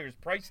best players'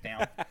 price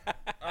down.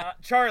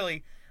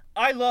 Charlie,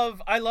 I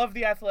love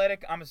The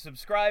Athletic. I'm a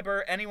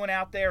subscriber. Anyone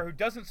out there who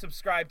doesn't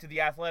subscribe to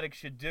The Athletic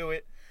should do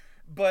it.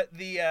 But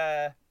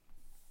the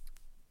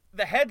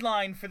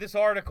headline for this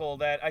article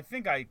that I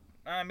think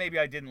maybe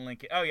I didn't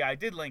link it. Oh yeah, I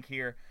did link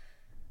here.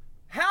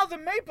 How the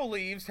Maple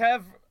Leafs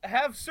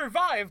have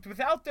survived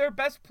without their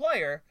best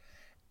player,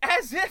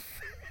 as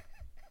if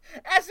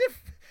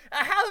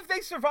how have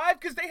they survived?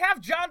 Because they have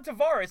John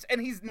Tavares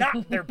and he's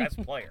not their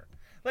best player.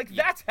 Like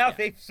that's how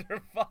they've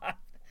survived.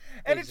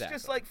 And It's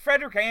just like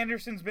Frederik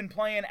Andersen's been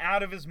playing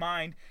out of his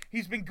mind.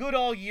 He's been good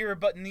all year,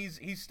 but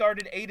he's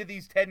started 8 of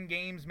these 10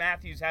 games.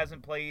 Matthews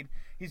hasn't played.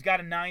 He's got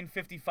a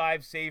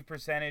 .955 save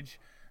percentage.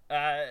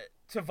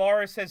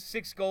 Tavares has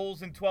 6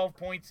 goals and 12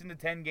 points in the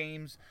 10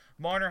 games.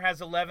 Marner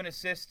has 11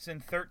 assists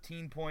and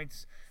 13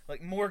 points.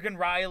 Like Morgan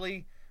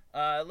Riley,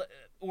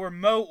 or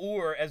Mo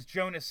Orr as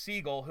Jonas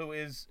Siegel, who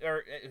is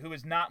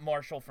not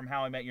Marshall from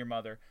How I Met Your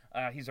Mother.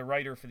 He's a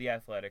writer for The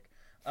Athletic.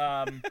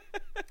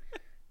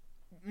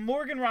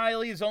 Morgan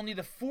Riley is only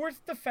the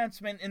 4th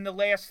defenseman in the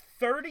last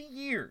 30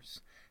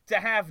 years to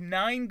have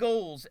 9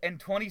 goals and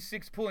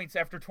 26 points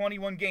after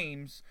 21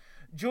 games,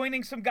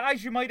 joining some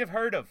guys you might have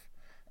heard of.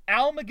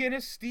 Al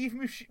McGinnis,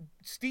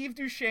 Steve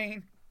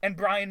Duchesne, and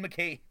Brian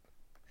McCabe.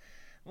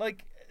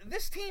 Like,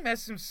 this team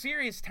has some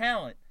serious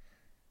talent.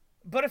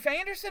 But if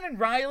Anderson and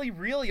Riley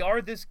really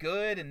are this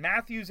good, and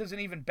Matthews isn't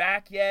even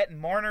back yet, and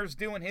Marner's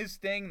doing his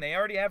thing, they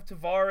already have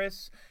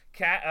Tavares,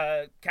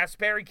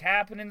 Kasperi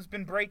Kapanen's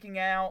been breaking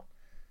out.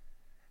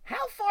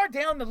 How far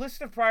down the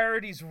list of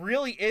priorities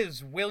really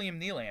is William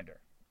Nylander?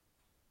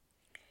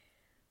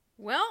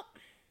 Well,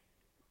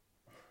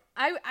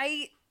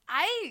 I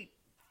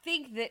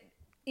think that,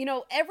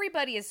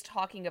 everybody is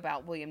talking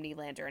about William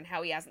Nylander and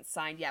how he hasn't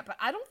signed yet, but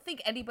I don't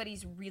think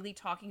anybody's really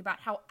talking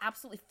about how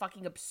absolutely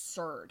fucking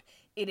absurd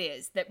it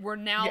is that we're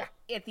now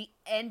at the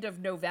end of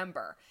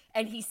November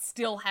and he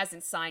still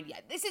hasn't signed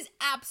yet. This is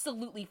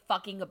absolutely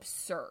fucking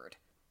absurd.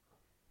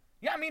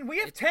 Yeah, I mean, we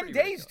have 10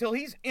 days till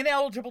he's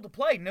ineligible to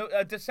play. No,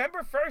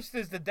 December 1st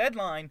is the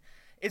deadline.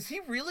 Is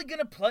he really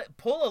going to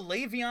pull a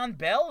Le'Veon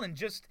Bell and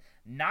just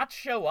not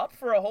show up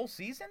for a whole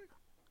season?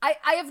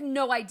 I have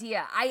no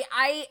idea.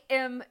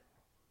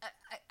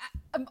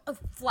 I'm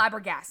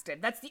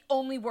flabbergasted. That's the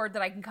only word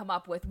that I can come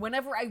up with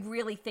whenever I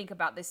really think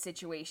about this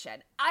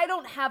situation. I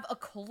don't have a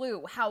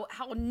clue how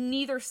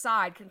neither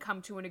side can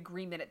come to an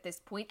agreement at this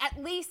point.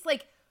 At least,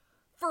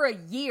 for a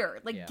year.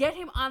 Get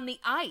him on the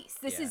ice.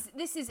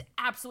 This is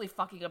absolutely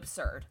fucking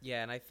absurd.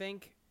 Yeah, and I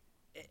think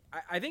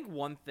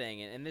one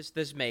thing, and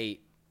this may...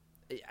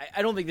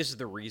 I don't think this is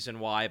the reason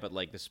why, but,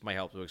 this might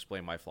help to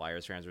explain why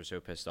Flyers fans are so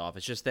pissed off.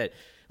 It's just that,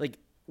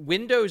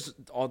 windows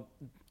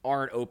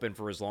aren't open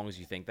for as long as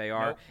you think they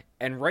are. Nope.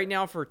 And right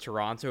now for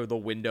Toronto, the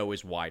window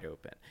is wide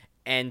open.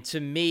 And to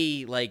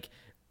me,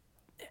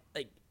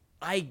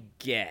 I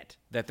get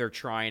that they're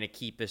trying to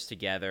keep this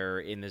together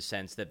in the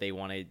sense that they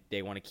want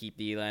to keep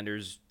the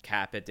Islanders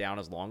cap it down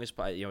as long as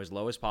as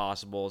low as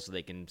possible, so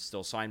they can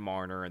still sign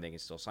Marner and they can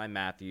still sign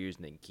Matthews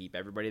and they can keep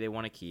everybody they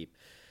want to keep.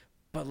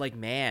 But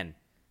man,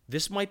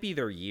 this might be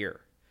their year.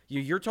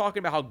 You're talking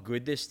about how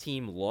good this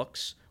team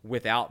looks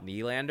without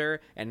Nylander,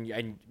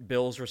 and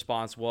Bill's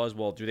response was,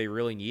 well, do they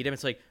really need him?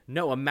 It's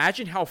no,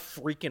 imagine how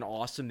freaking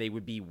awesome they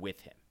would be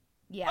with him.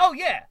 Yeah. Oh,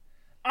 yeah.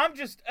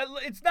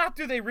 It's not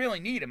do they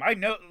really need him. I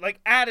know,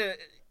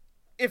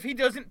 if he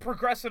doesn't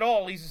progress at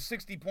all, he's a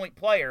 60-point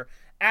player.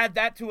 Add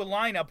that to a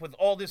lineup with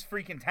all this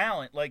freaking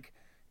talent.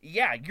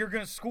 Yeah, you're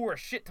going to score a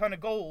shit ton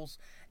of goals.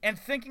 And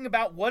thinking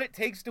about what it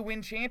takes to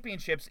win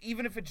championships,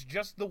 even if it's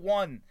just the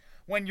one,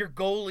 when your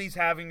goalie's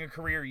having a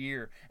career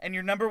year, and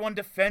your number one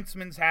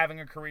defenseman's having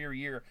a career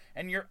year,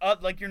 and your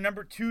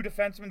number two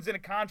defenseman's in a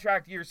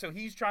contract year, so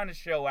he's trying to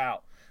show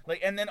out.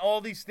 And then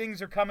all these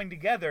things are coming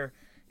together.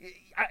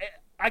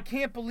 I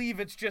can't believe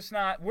it's just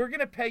not, we're going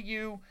to pay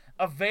you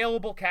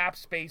available cap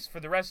space for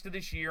the rest of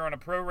this year on a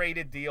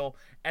prorated deal,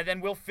 and then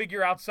we'll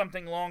figure out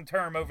something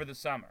long-term over the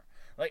summer.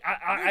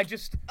 I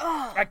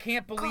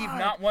can't believe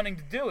not wanting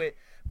to do it,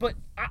 but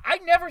I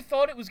never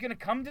thought it was going to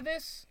come to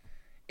this.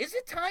 Is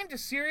it time to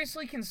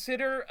seriously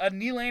consider a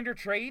Nylander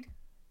trade?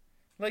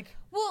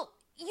 Well,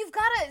 you've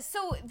got to,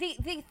 so the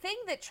thing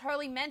that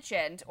Charlie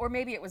mentioned, or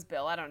maybe it was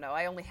Bill, I don't know,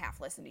 I only half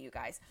listen to you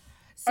guys.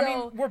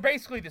 So, we're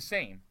basically the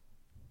same.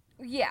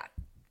 Yeah,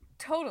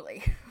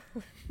 totally.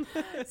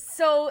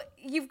 So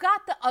you've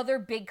got the other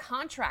big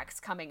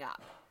contracts coming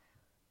up.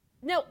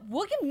 Now,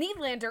 William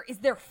Nylander is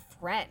their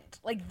friend.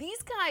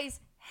 These guys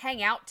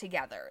hang out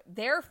together.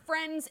 They're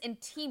friends and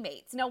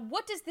teammates. Now,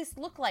 what does this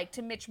look like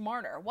to Mitch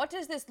Marner? What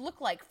does this look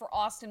like for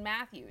Austin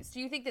Matthews? Do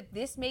you think that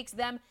this makes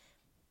them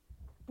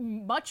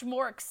much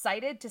more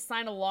excited to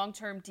sign a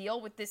long-term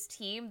deal with this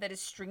team that is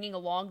stringing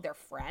along their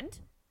friend?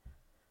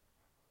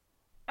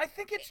 I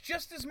think it's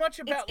just as much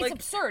about, it's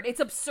absurd. It's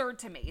absurd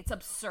to me. It's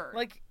absurd.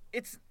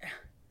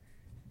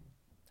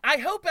 I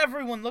hope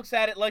everyone looks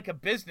at it like a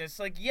business.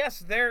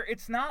 Yes,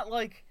 it's not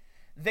like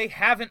they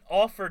haven't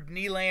offered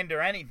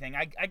Nylander anything.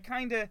 I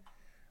kind of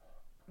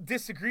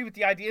disagree with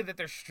the idea that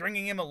they're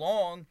stringing him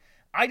along.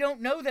 I don't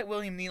know that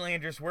William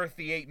Nylander's worth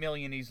the $8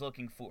 million he's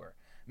looking for.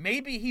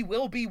 Maybe he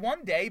will be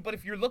one day, but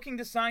if you're looking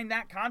to sign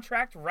that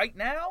contract right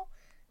now,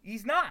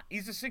 he's not.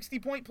 He's a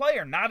 60-point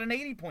player, not an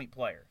 80-point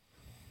player.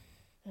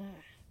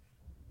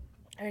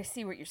 I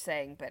see what you're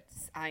saying,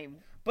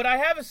 but I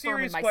have a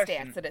serious my question.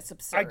 Stance that it's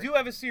absurd. I do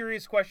have a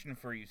serious question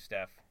for you,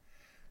 Steph.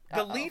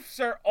 The Leafs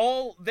are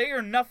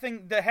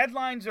nothing, the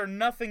headlines are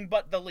nothing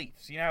but the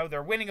Leafs.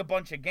 They're winning a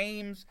bunch of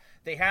games.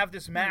 They have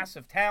this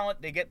massive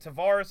talent. They get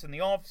Tavares in the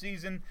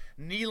offseason.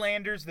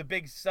 Nylander's the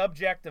big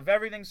subject of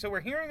everything. So we're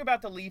hearing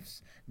about the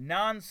Leafs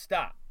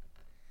nonstop.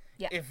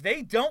 Yeah. If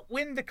they don't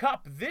win the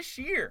Cup this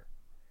year,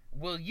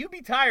 will you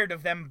be tired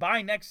of them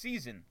by next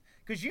season?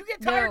 Because you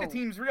get tired of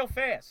teams real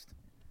fast.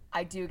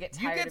 I do get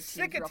tired of teams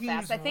sick of real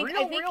teams fast. I think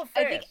real fast.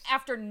 I think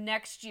after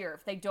next year,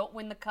 if they don't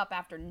win the Cup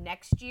after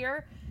next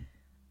year,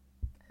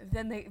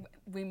 then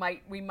we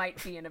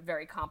might be in a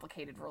very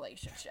complicated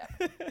relationship.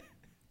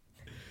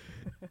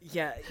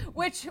 Yeah.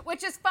 Which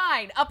is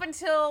fine up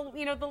until,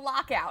 the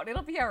lockout.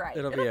 It'll be all right.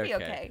 It'll be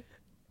okay.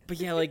 But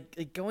yeah,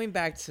 going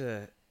back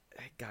to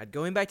the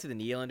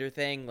Nylander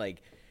thing,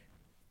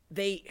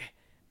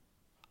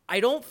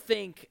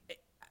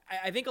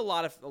 I think a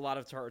lot of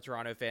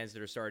Toronto fans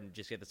that are starting to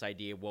just get this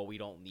idea, well, we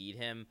don't need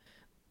him.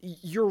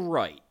 You're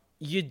right.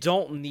 you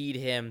don't need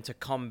him to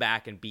come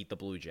back and beat the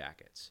Blue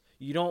Jackets.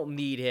 You don't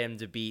need him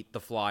to beat the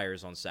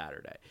Flyers on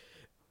Saturday.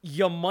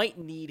 You might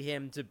need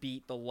him to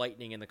beat the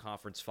Lightning in the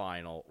conference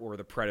final or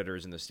the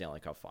Predators in the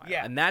Stanley Cup final.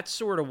 Yeah. And that's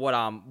sort of what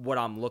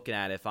I'm looking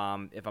at if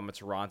I'm a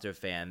Toronto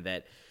fan,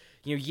 that,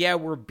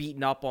 we're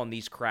beating up on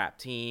these crap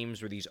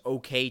teams or these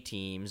okay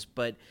teams,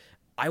 but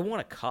I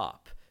want a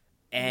cup.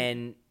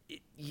 And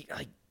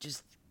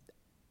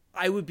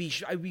I would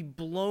be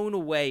blown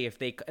away if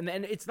they, and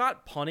it's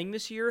not punning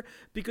this year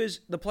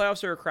because the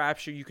playoffs are a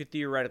crapshoot. You could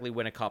theoretically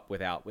win a cup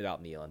without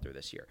Nylander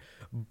this year,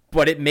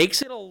 but it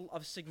makes it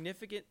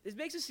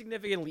makes it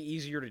significantly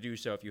easier to do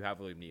so if you have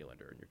William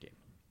Nylander in your team.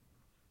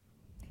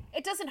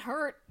 It doesn't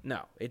hurt.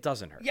 No, it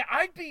doesn't hurt. Yeah,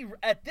 I'd be,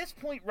 at this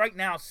point right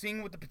now,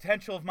 seeing what the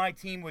potential of my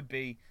team would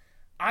be,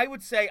 I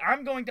would say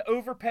I'm going to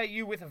overpay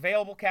you with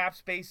available cap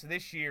space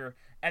this year,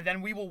 and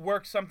then we will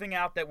work something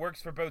out that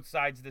works for both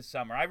sides this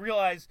summer. I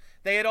realize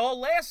they had all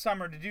last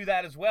summer to do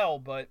that as well,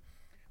 but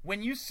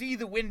when you see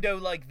the window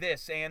like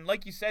this, and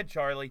like you said,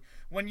 Charlie,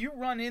 when you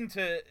run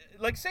into,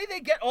 like, say they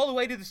get all the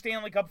way to the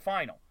Stanley Cup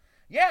final.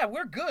 Yeah,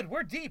 we're good.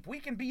 We're deep. We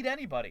can beat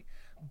anybody.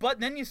 But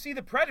then you see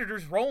the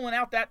Predators rolling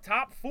out that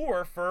top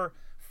four for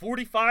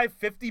 45,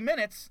 50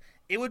 minutes.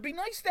 It would be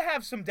nice to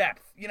have some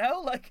depth,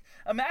 Like,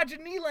 imagine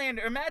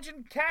Nylander,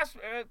 imagine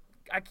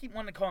I keep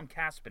wanting to call him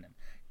Kapanen.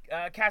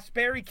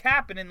 Kasperi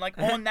Kapanen, like,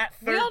 on that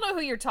third... We all know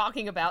who you're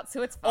talking about,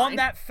 so it's fine. On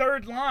that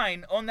third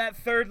line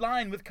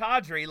with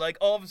Kadri, like,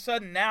 all of a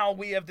sudden, now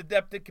we have the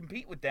depth to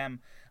compete with them.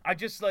 I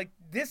just, like,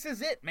 this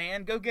is it,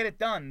 man. Go get it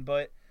done.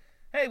 But,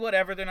 hey,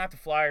 whatever. They're not the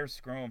Flyers.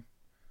 Screw them.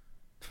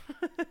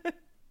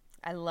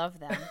 I love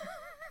them.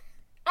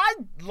 I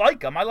like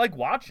them. I like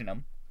watching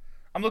them.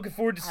 I'm looking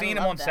forward to seeing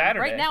them on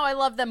Saturday. Right now, I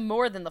love them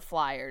more than the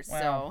Flyers,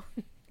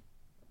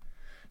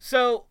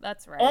 So,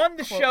 that's right. On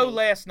the show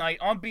last night,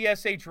 on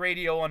BSH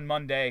Radio on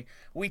Monday,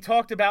 we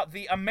talked about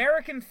the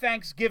American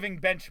Thanksgiving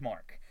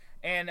benchmark.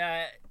 And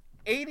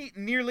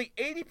nearly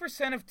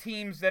 80% of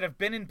teams that have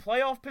been in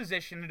playoff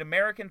position at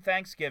American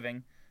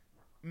Thanksgiving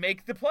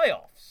make the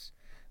playoffs.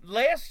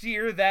 Last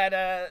year,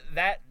 that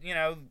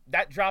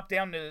dropped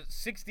down to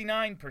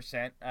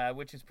 69%,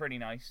 which is pretty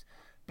nice.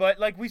 But,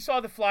 like, we saw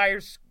the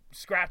Flyers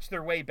scratch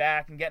their way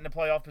back and get into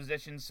playoff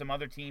positions. Some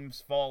other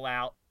teams fall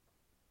out.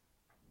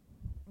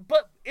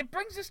 But it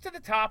brings us to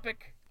the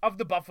topic of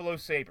the Buffalo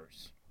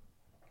Sabres.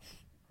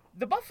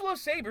 The Buffalo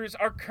Sabres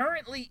are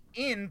currently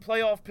in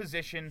playoff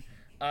position.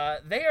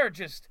 They are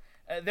just...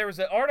 there was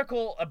an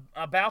article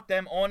about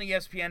them on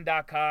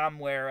ESPN.com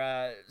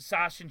where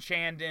Sachin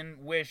Chandon,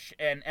 Wish,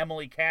 and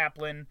Emily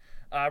Kaplan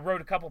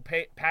wrote a couple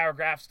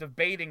paragraphs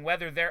debating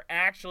whether they're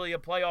actually a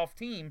playoff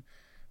team.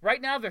 Right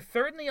now, they're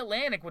third in the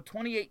Atlantic with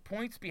 28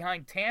 points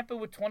behind Tampa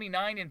with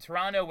 29 and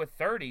Toronto with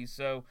 30.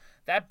 So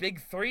that big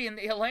three in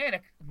the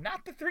Atlantic,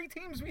 not the three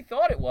teams we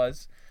thought it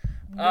was.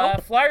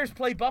 Nope. Flyers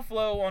play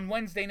Buffalo on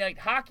Wednesday Night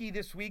Hockey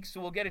this week,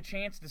 so we'll get a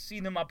chance to see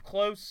them up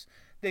close.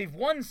 They've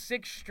won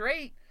 6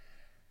 straight.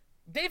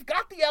 They've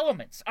got the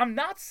elements. I'm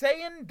not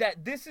saying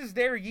that this is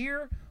their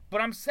year, but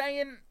I'm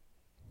saying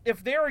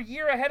if they're a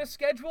year ahead of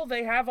schedule,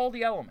 they have all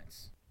the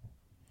elements.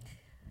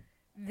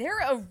 They're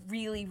a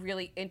really,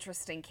 really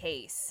interesting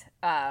case.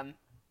 And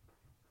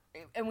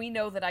we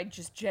know that I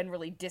just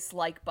generally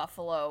dislike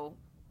Buffalo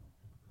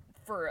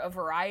for a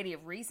variety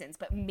of reasons,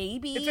 but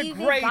maybe they've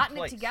gotten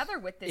it together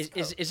with this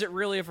coach. Is it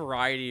really a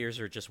variety, or is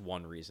it just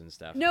one reason,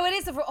 Steph? No, it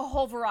is a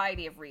whole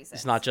variety of reasons.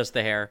 It's not just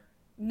the hair?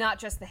 Not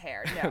just the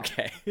hair, no.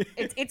 Okay.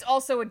 It's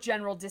also a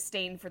general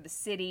disdain for the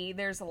city.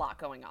 There's a lot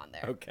going on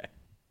there. Okay.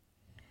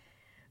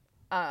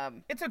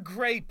 It's a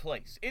gray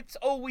place. It's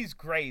always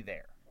gray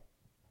there.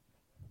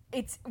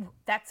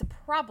 That's a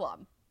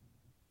problem.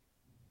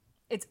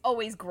 It's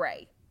always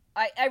gray.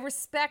 I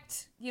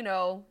respect,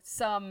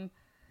 some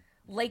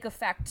lake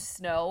effect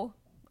snow.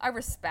 I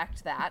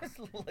respect that.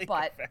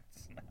 But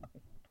effect snow.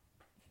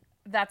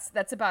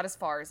 That's about as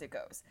far as it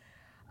goes.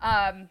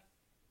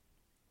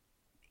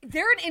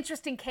 They're an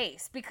interesting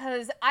case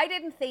because I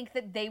didn't think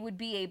that they would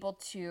be able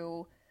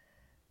to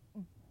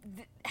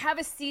have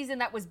a season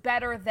that was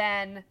better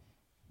than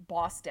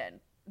Boston,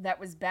 that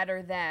was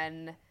better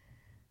than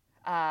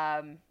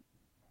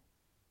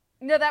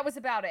no, that was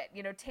about it.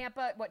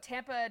 Tampa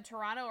and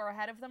Toronto are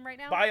ahead of them right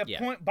now? By a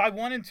point, by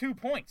 1 and 2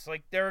 points.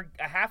 Like, they're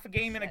a half a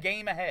game and a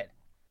game ahead.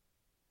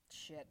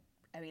 Shit.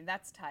 I mean,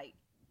 that's tight.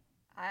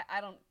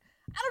 I don't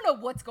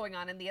know what's going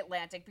on in the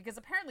Atlantic because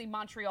apparently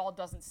Montreal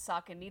doesn't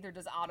suck and neither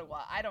does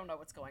Ottawa. I don't know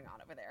what's going on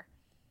over there.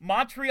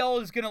 Montreal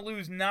is going to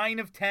lose 9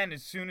 of 10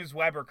 as soon as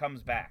Weber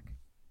comes back.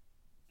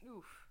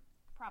 Oof.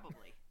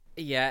 Probably.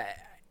 Yeah.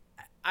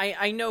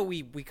 I know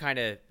we kind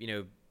of,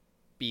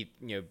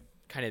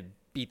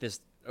 beat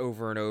this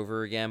over and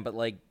over again, but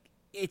like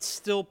it's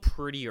still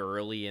pretty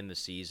early in the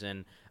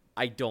season.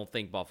 I don't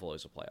think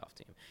Buffalo's a playoff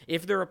team.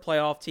 If they're a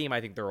playoff team,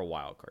 I think they're a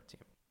wild card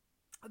team.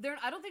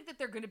 I don't think that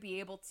they're going to be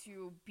able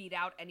to beat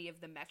out any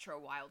of the Metro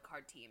wild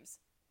card teams.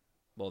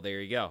 Well,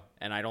 there you go.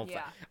 And I don't.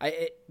 Yeah.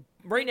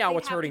 Right now,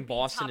 what's hurting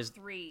Boston is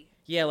 3.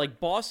 Yeah, like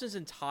Boston's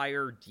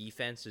entire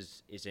defense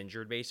is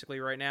injured basically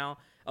right now.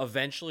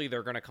 Eventually,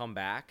 they're going to come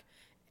back.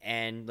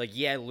 And, like,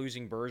 yeah,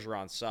 losing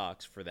Bergeron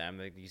sucks for them.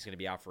 He's going to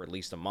be out for at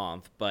least a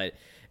month. But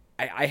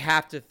I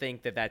have to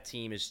think that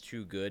team is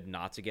too good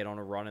not to get on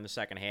a run in the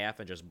second half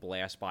and just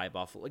blast by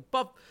Buffalo. Like,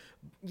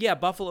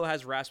 Buffalo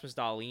has Rasmus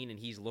Dahlin, and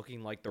he's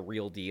looking like the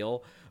real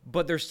deal.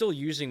 But they're still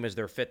using him as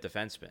their fifth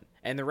defenseman.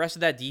 And the rest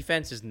of that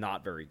defense is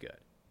not very good.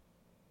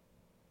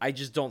 I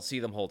just don't see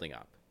them holding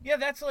up. Yeah,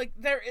 that's like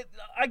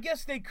I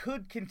guess they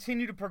could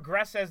continue to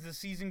progress as the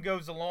season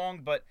goes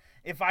along, but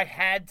if I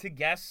had to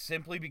guess,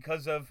 simply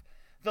because of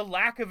the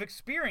lack of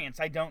experience,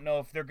 I don't know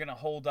if they're going to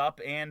hold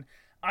up. And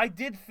I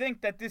did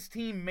think that this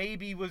team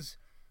maybe was.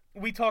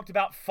 We talked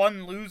about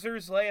fun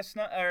losers last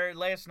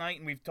night,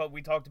 and we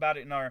talked about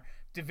it in our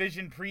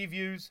division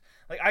previews.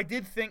 Like, I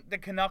did think the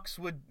Canucks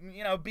would,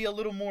 be a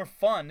little more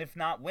fun, if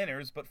not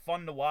winners, but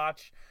fun to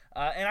watch.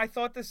 And I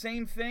thought the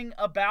same thing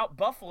about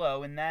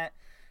Buffalo, in that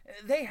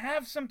they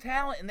have some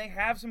talent and they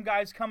have some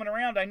guys coming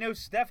around. I know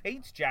Steph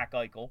hates Jack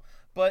Eichel,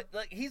 but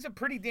he's a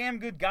pretty damn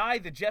good guy.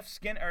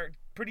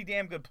 Pretty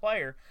damn good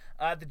player.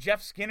 The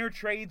Jeff Skinner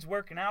trade's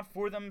working out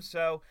for them,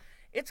 so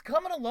it's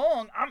coming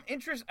along. I'm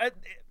interested.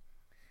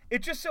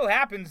 It just so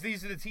happens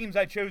these are the teams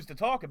I chose to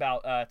talk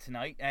about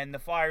tonight, and the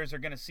Flyers are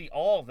going to see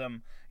all of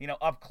them,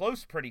 up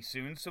close pretty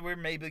soon. So we'll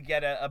maybe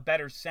get a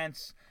better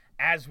sense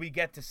as we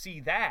get to see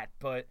that.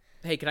 But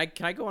hey, can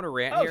I go on a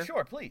rant here? Oh,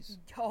 sure, please.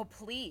 Oh,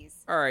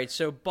 please. All right,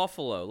 so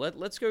Buffalo.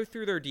 Let's go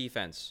through their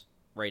defense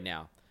right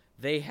now.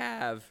 They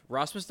have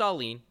Rasmus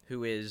Dahlin,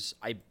 who is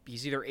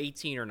he's either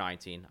 18 or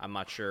 19. I'm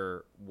not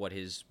sure what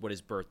his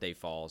birthday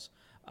falls.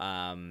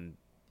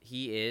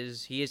 He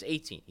is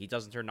 18. He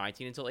doesn't turn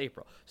 19 until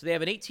April. So they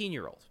have an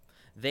 18-year-old.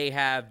 They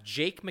have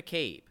Jake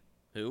McCabe,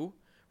 who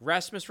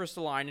Rasmus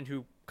Ristolainen,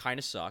 who kind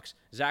of sucks.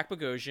 Zach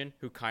Bogosian,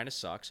 who kind of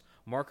sucks.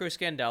 Marco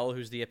Scandella,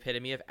 who's the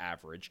epitome of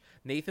average.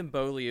 Nathan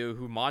Beaulieu,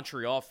 who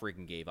Montreal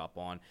freaking gave up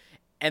on.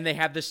 And they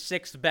have the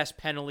 6th best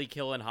penalty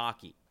kill in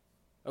hockey.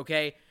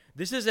 Okay?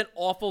 This is an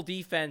awful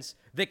defense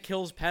that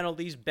kills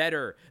penalties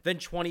better than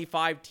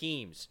 25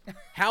 teams.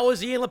 How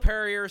is Ian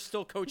LaPerriere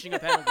still coaching a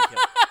penalty kill?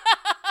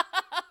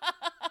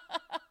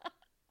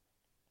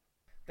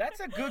 That's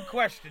a good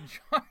question,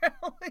 Charlie.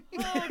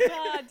 Oh,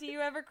 God. Do you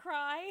ever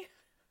cry?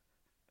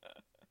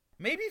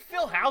 Maybe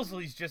Phil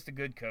Housley's just a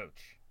good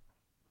coach.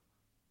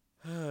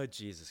 Oh,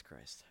 Jesus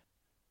Christ.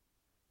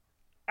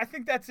 I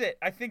think that's it.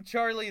 I think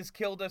Charlie has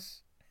killed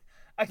us.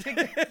 I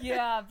think.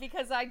 Yeah,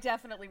 because I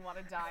definitely want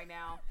to die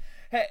now.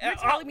 Hey, You're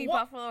telling me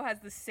Buffalo has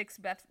the sixth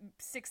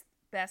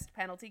best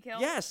penalty kill?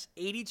 Yes,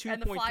 82.3%.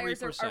 And the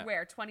Flyers are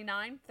where?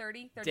 29,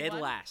 30, 31?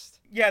 Dead last.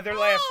 Yeah, they're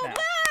last now.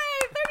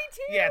 Yay!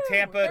 32! Yeah,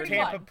 Tampa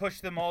 31.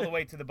 pushed them all the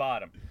way to the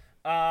bottom.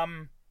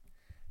 Charlie,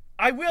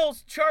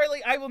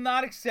 I will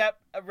not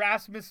accept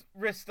Rasmus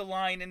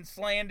Ristolainen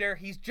slander.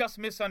 He's just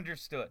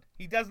misunderstood.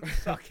 He doesn't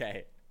suck.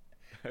 Okay.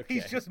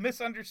 He's just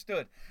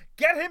misunderstood.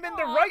 Get him in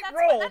the right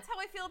role. That's how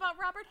I feel about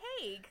Robert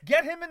Haig.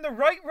 Get him in the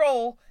right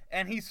role,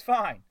 and he's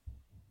fine.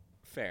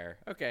 Fair.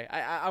 Okay,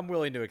 I'm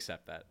willing to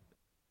accept that.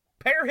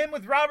 Pair him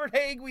with Robert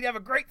Haig, we'd have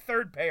a great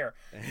third pair.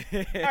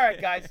 All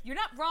right, guys. You're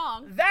not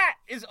wrong. That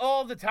is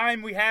all the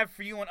time we have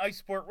for you on Ice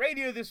Sport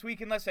Radio this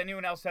week, unless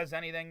anyone else has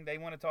anything they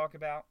want to talk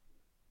about.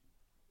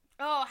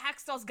 Oh,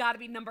 Hackstall's got to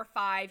be number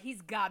 5.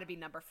 He's got to be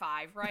number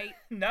 5, right?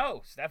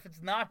 No, Steph,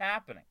 it's not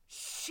happening.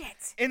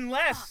 Shit.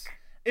 Unless,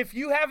 if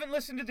you haven't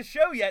listened to the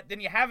show yet, then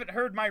you haven't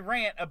heard my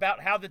rant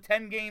about how the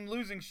 10-game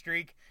losing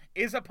streak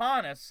is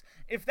upon us.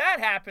 If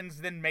that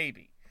happens, then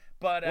maybe.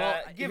 But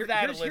give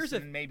that a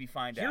listen and maybe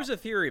find out. Here's a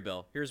theory,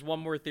 Bill. Here's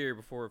one more theory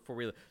before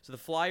we... So the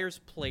Flyers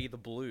play the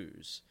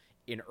Blues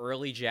in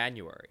early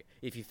January.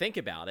 If you think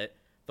about it,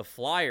 the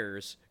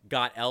Flyers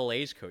got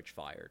LA's coach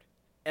fired.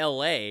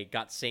 LA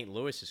got St.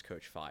 Louis's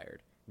coach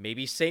fired.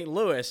 Maybe St.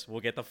 Louis will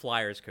get the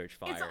Flyers coach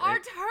fired. It's our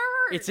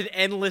turn. It's an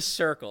endless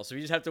circle, so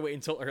we just have to wait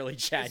until early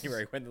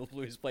January when the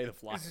Blues play the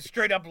Flyers. This is a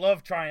straight-up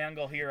love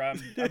triangle here. I'm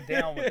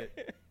down with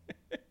it.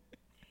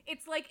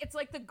 It's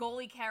like the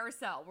goalie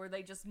carousel where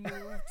they just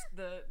moved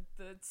the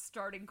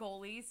starting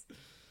goalies.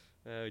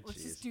 Oh,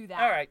 Let's just do that.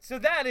 All right, so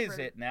that is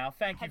it now.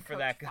 Thank you for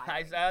that,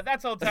 guys.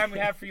 That's all the time we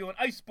have for you on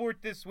Ice Sport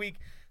this week.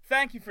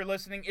 Thank you for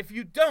listening. If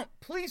you don't,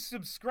 please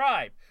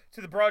subscribe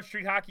to the Broad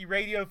Street Hockey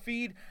Radio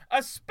feed,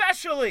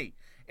 especially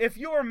if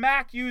you're a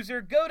Mac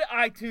user. Go to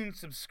iTunes,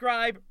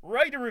 subscribe,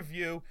 write a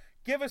review,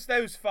 give us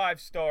those 5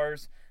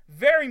 stars.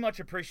 Very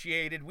much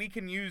appreciated. We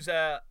can use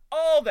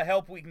all the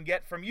help we can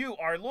get from you,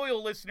 our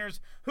loyal listeners,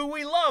 who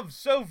we love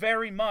so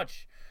very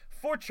much.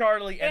 For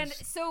Charlie and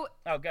so,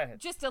 oh, go ahead.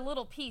 Just a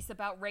little piece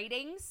about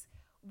ratings.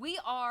 We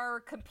are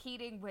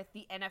competing with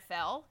the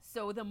NFL,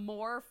 so the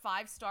more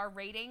 5-star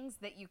ratings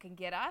that you can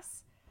get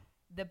us,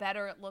 the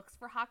better it looks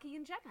for hockey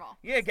in general.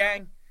 Yeah, so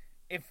gang.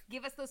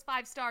 Give us those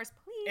 5 stars,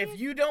 please. If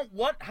you don't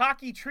want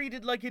hockey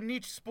treated like a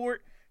niche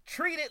sport,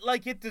 treat it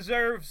like it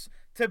deserves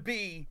to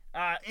be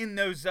in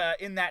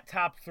that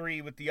top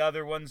 3 with the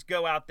other ones.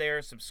 Go out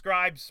there,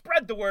 subscribe,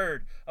 spread the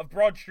word of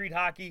Broad Street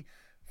Hockey.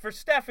 For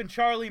Steph and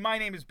Charlie, my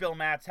name is Bill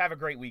Matz. Have a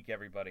great week,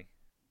 everybody.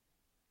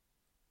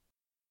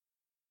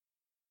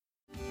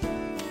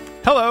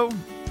 Hello,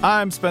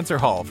 I'm Spencer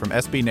Hall from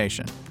SB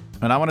Nation,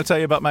 and I want to tell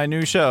you about my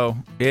new show,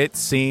 It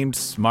Seemed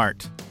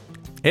Smart.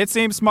 It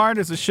Seemed Smart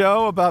is a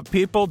show about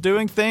people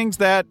doing things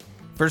that,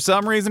 for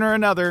some reason or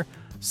another,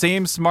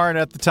 seem smart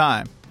at the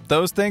time.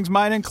 Those things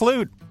might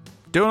include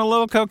doing a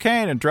little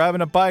cocaine and driving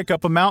a bike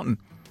up a mountain.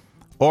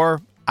 Or,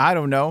 I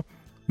don't know,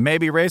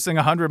 maybe racing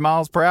 100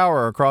 miles per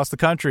hour across the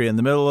country in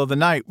the middle of the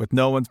night with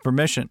no one's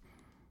permission.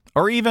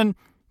 Or even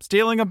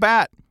stealing a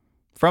bat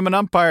from an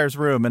umpire's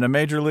room in a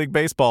Major League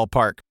Baseball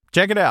park.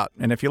 Check it out,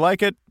 and if you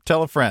like it,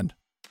 tell a friend.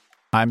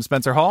 I'm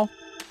Spencer Hall.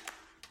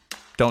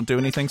 Don't do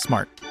anything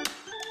smart.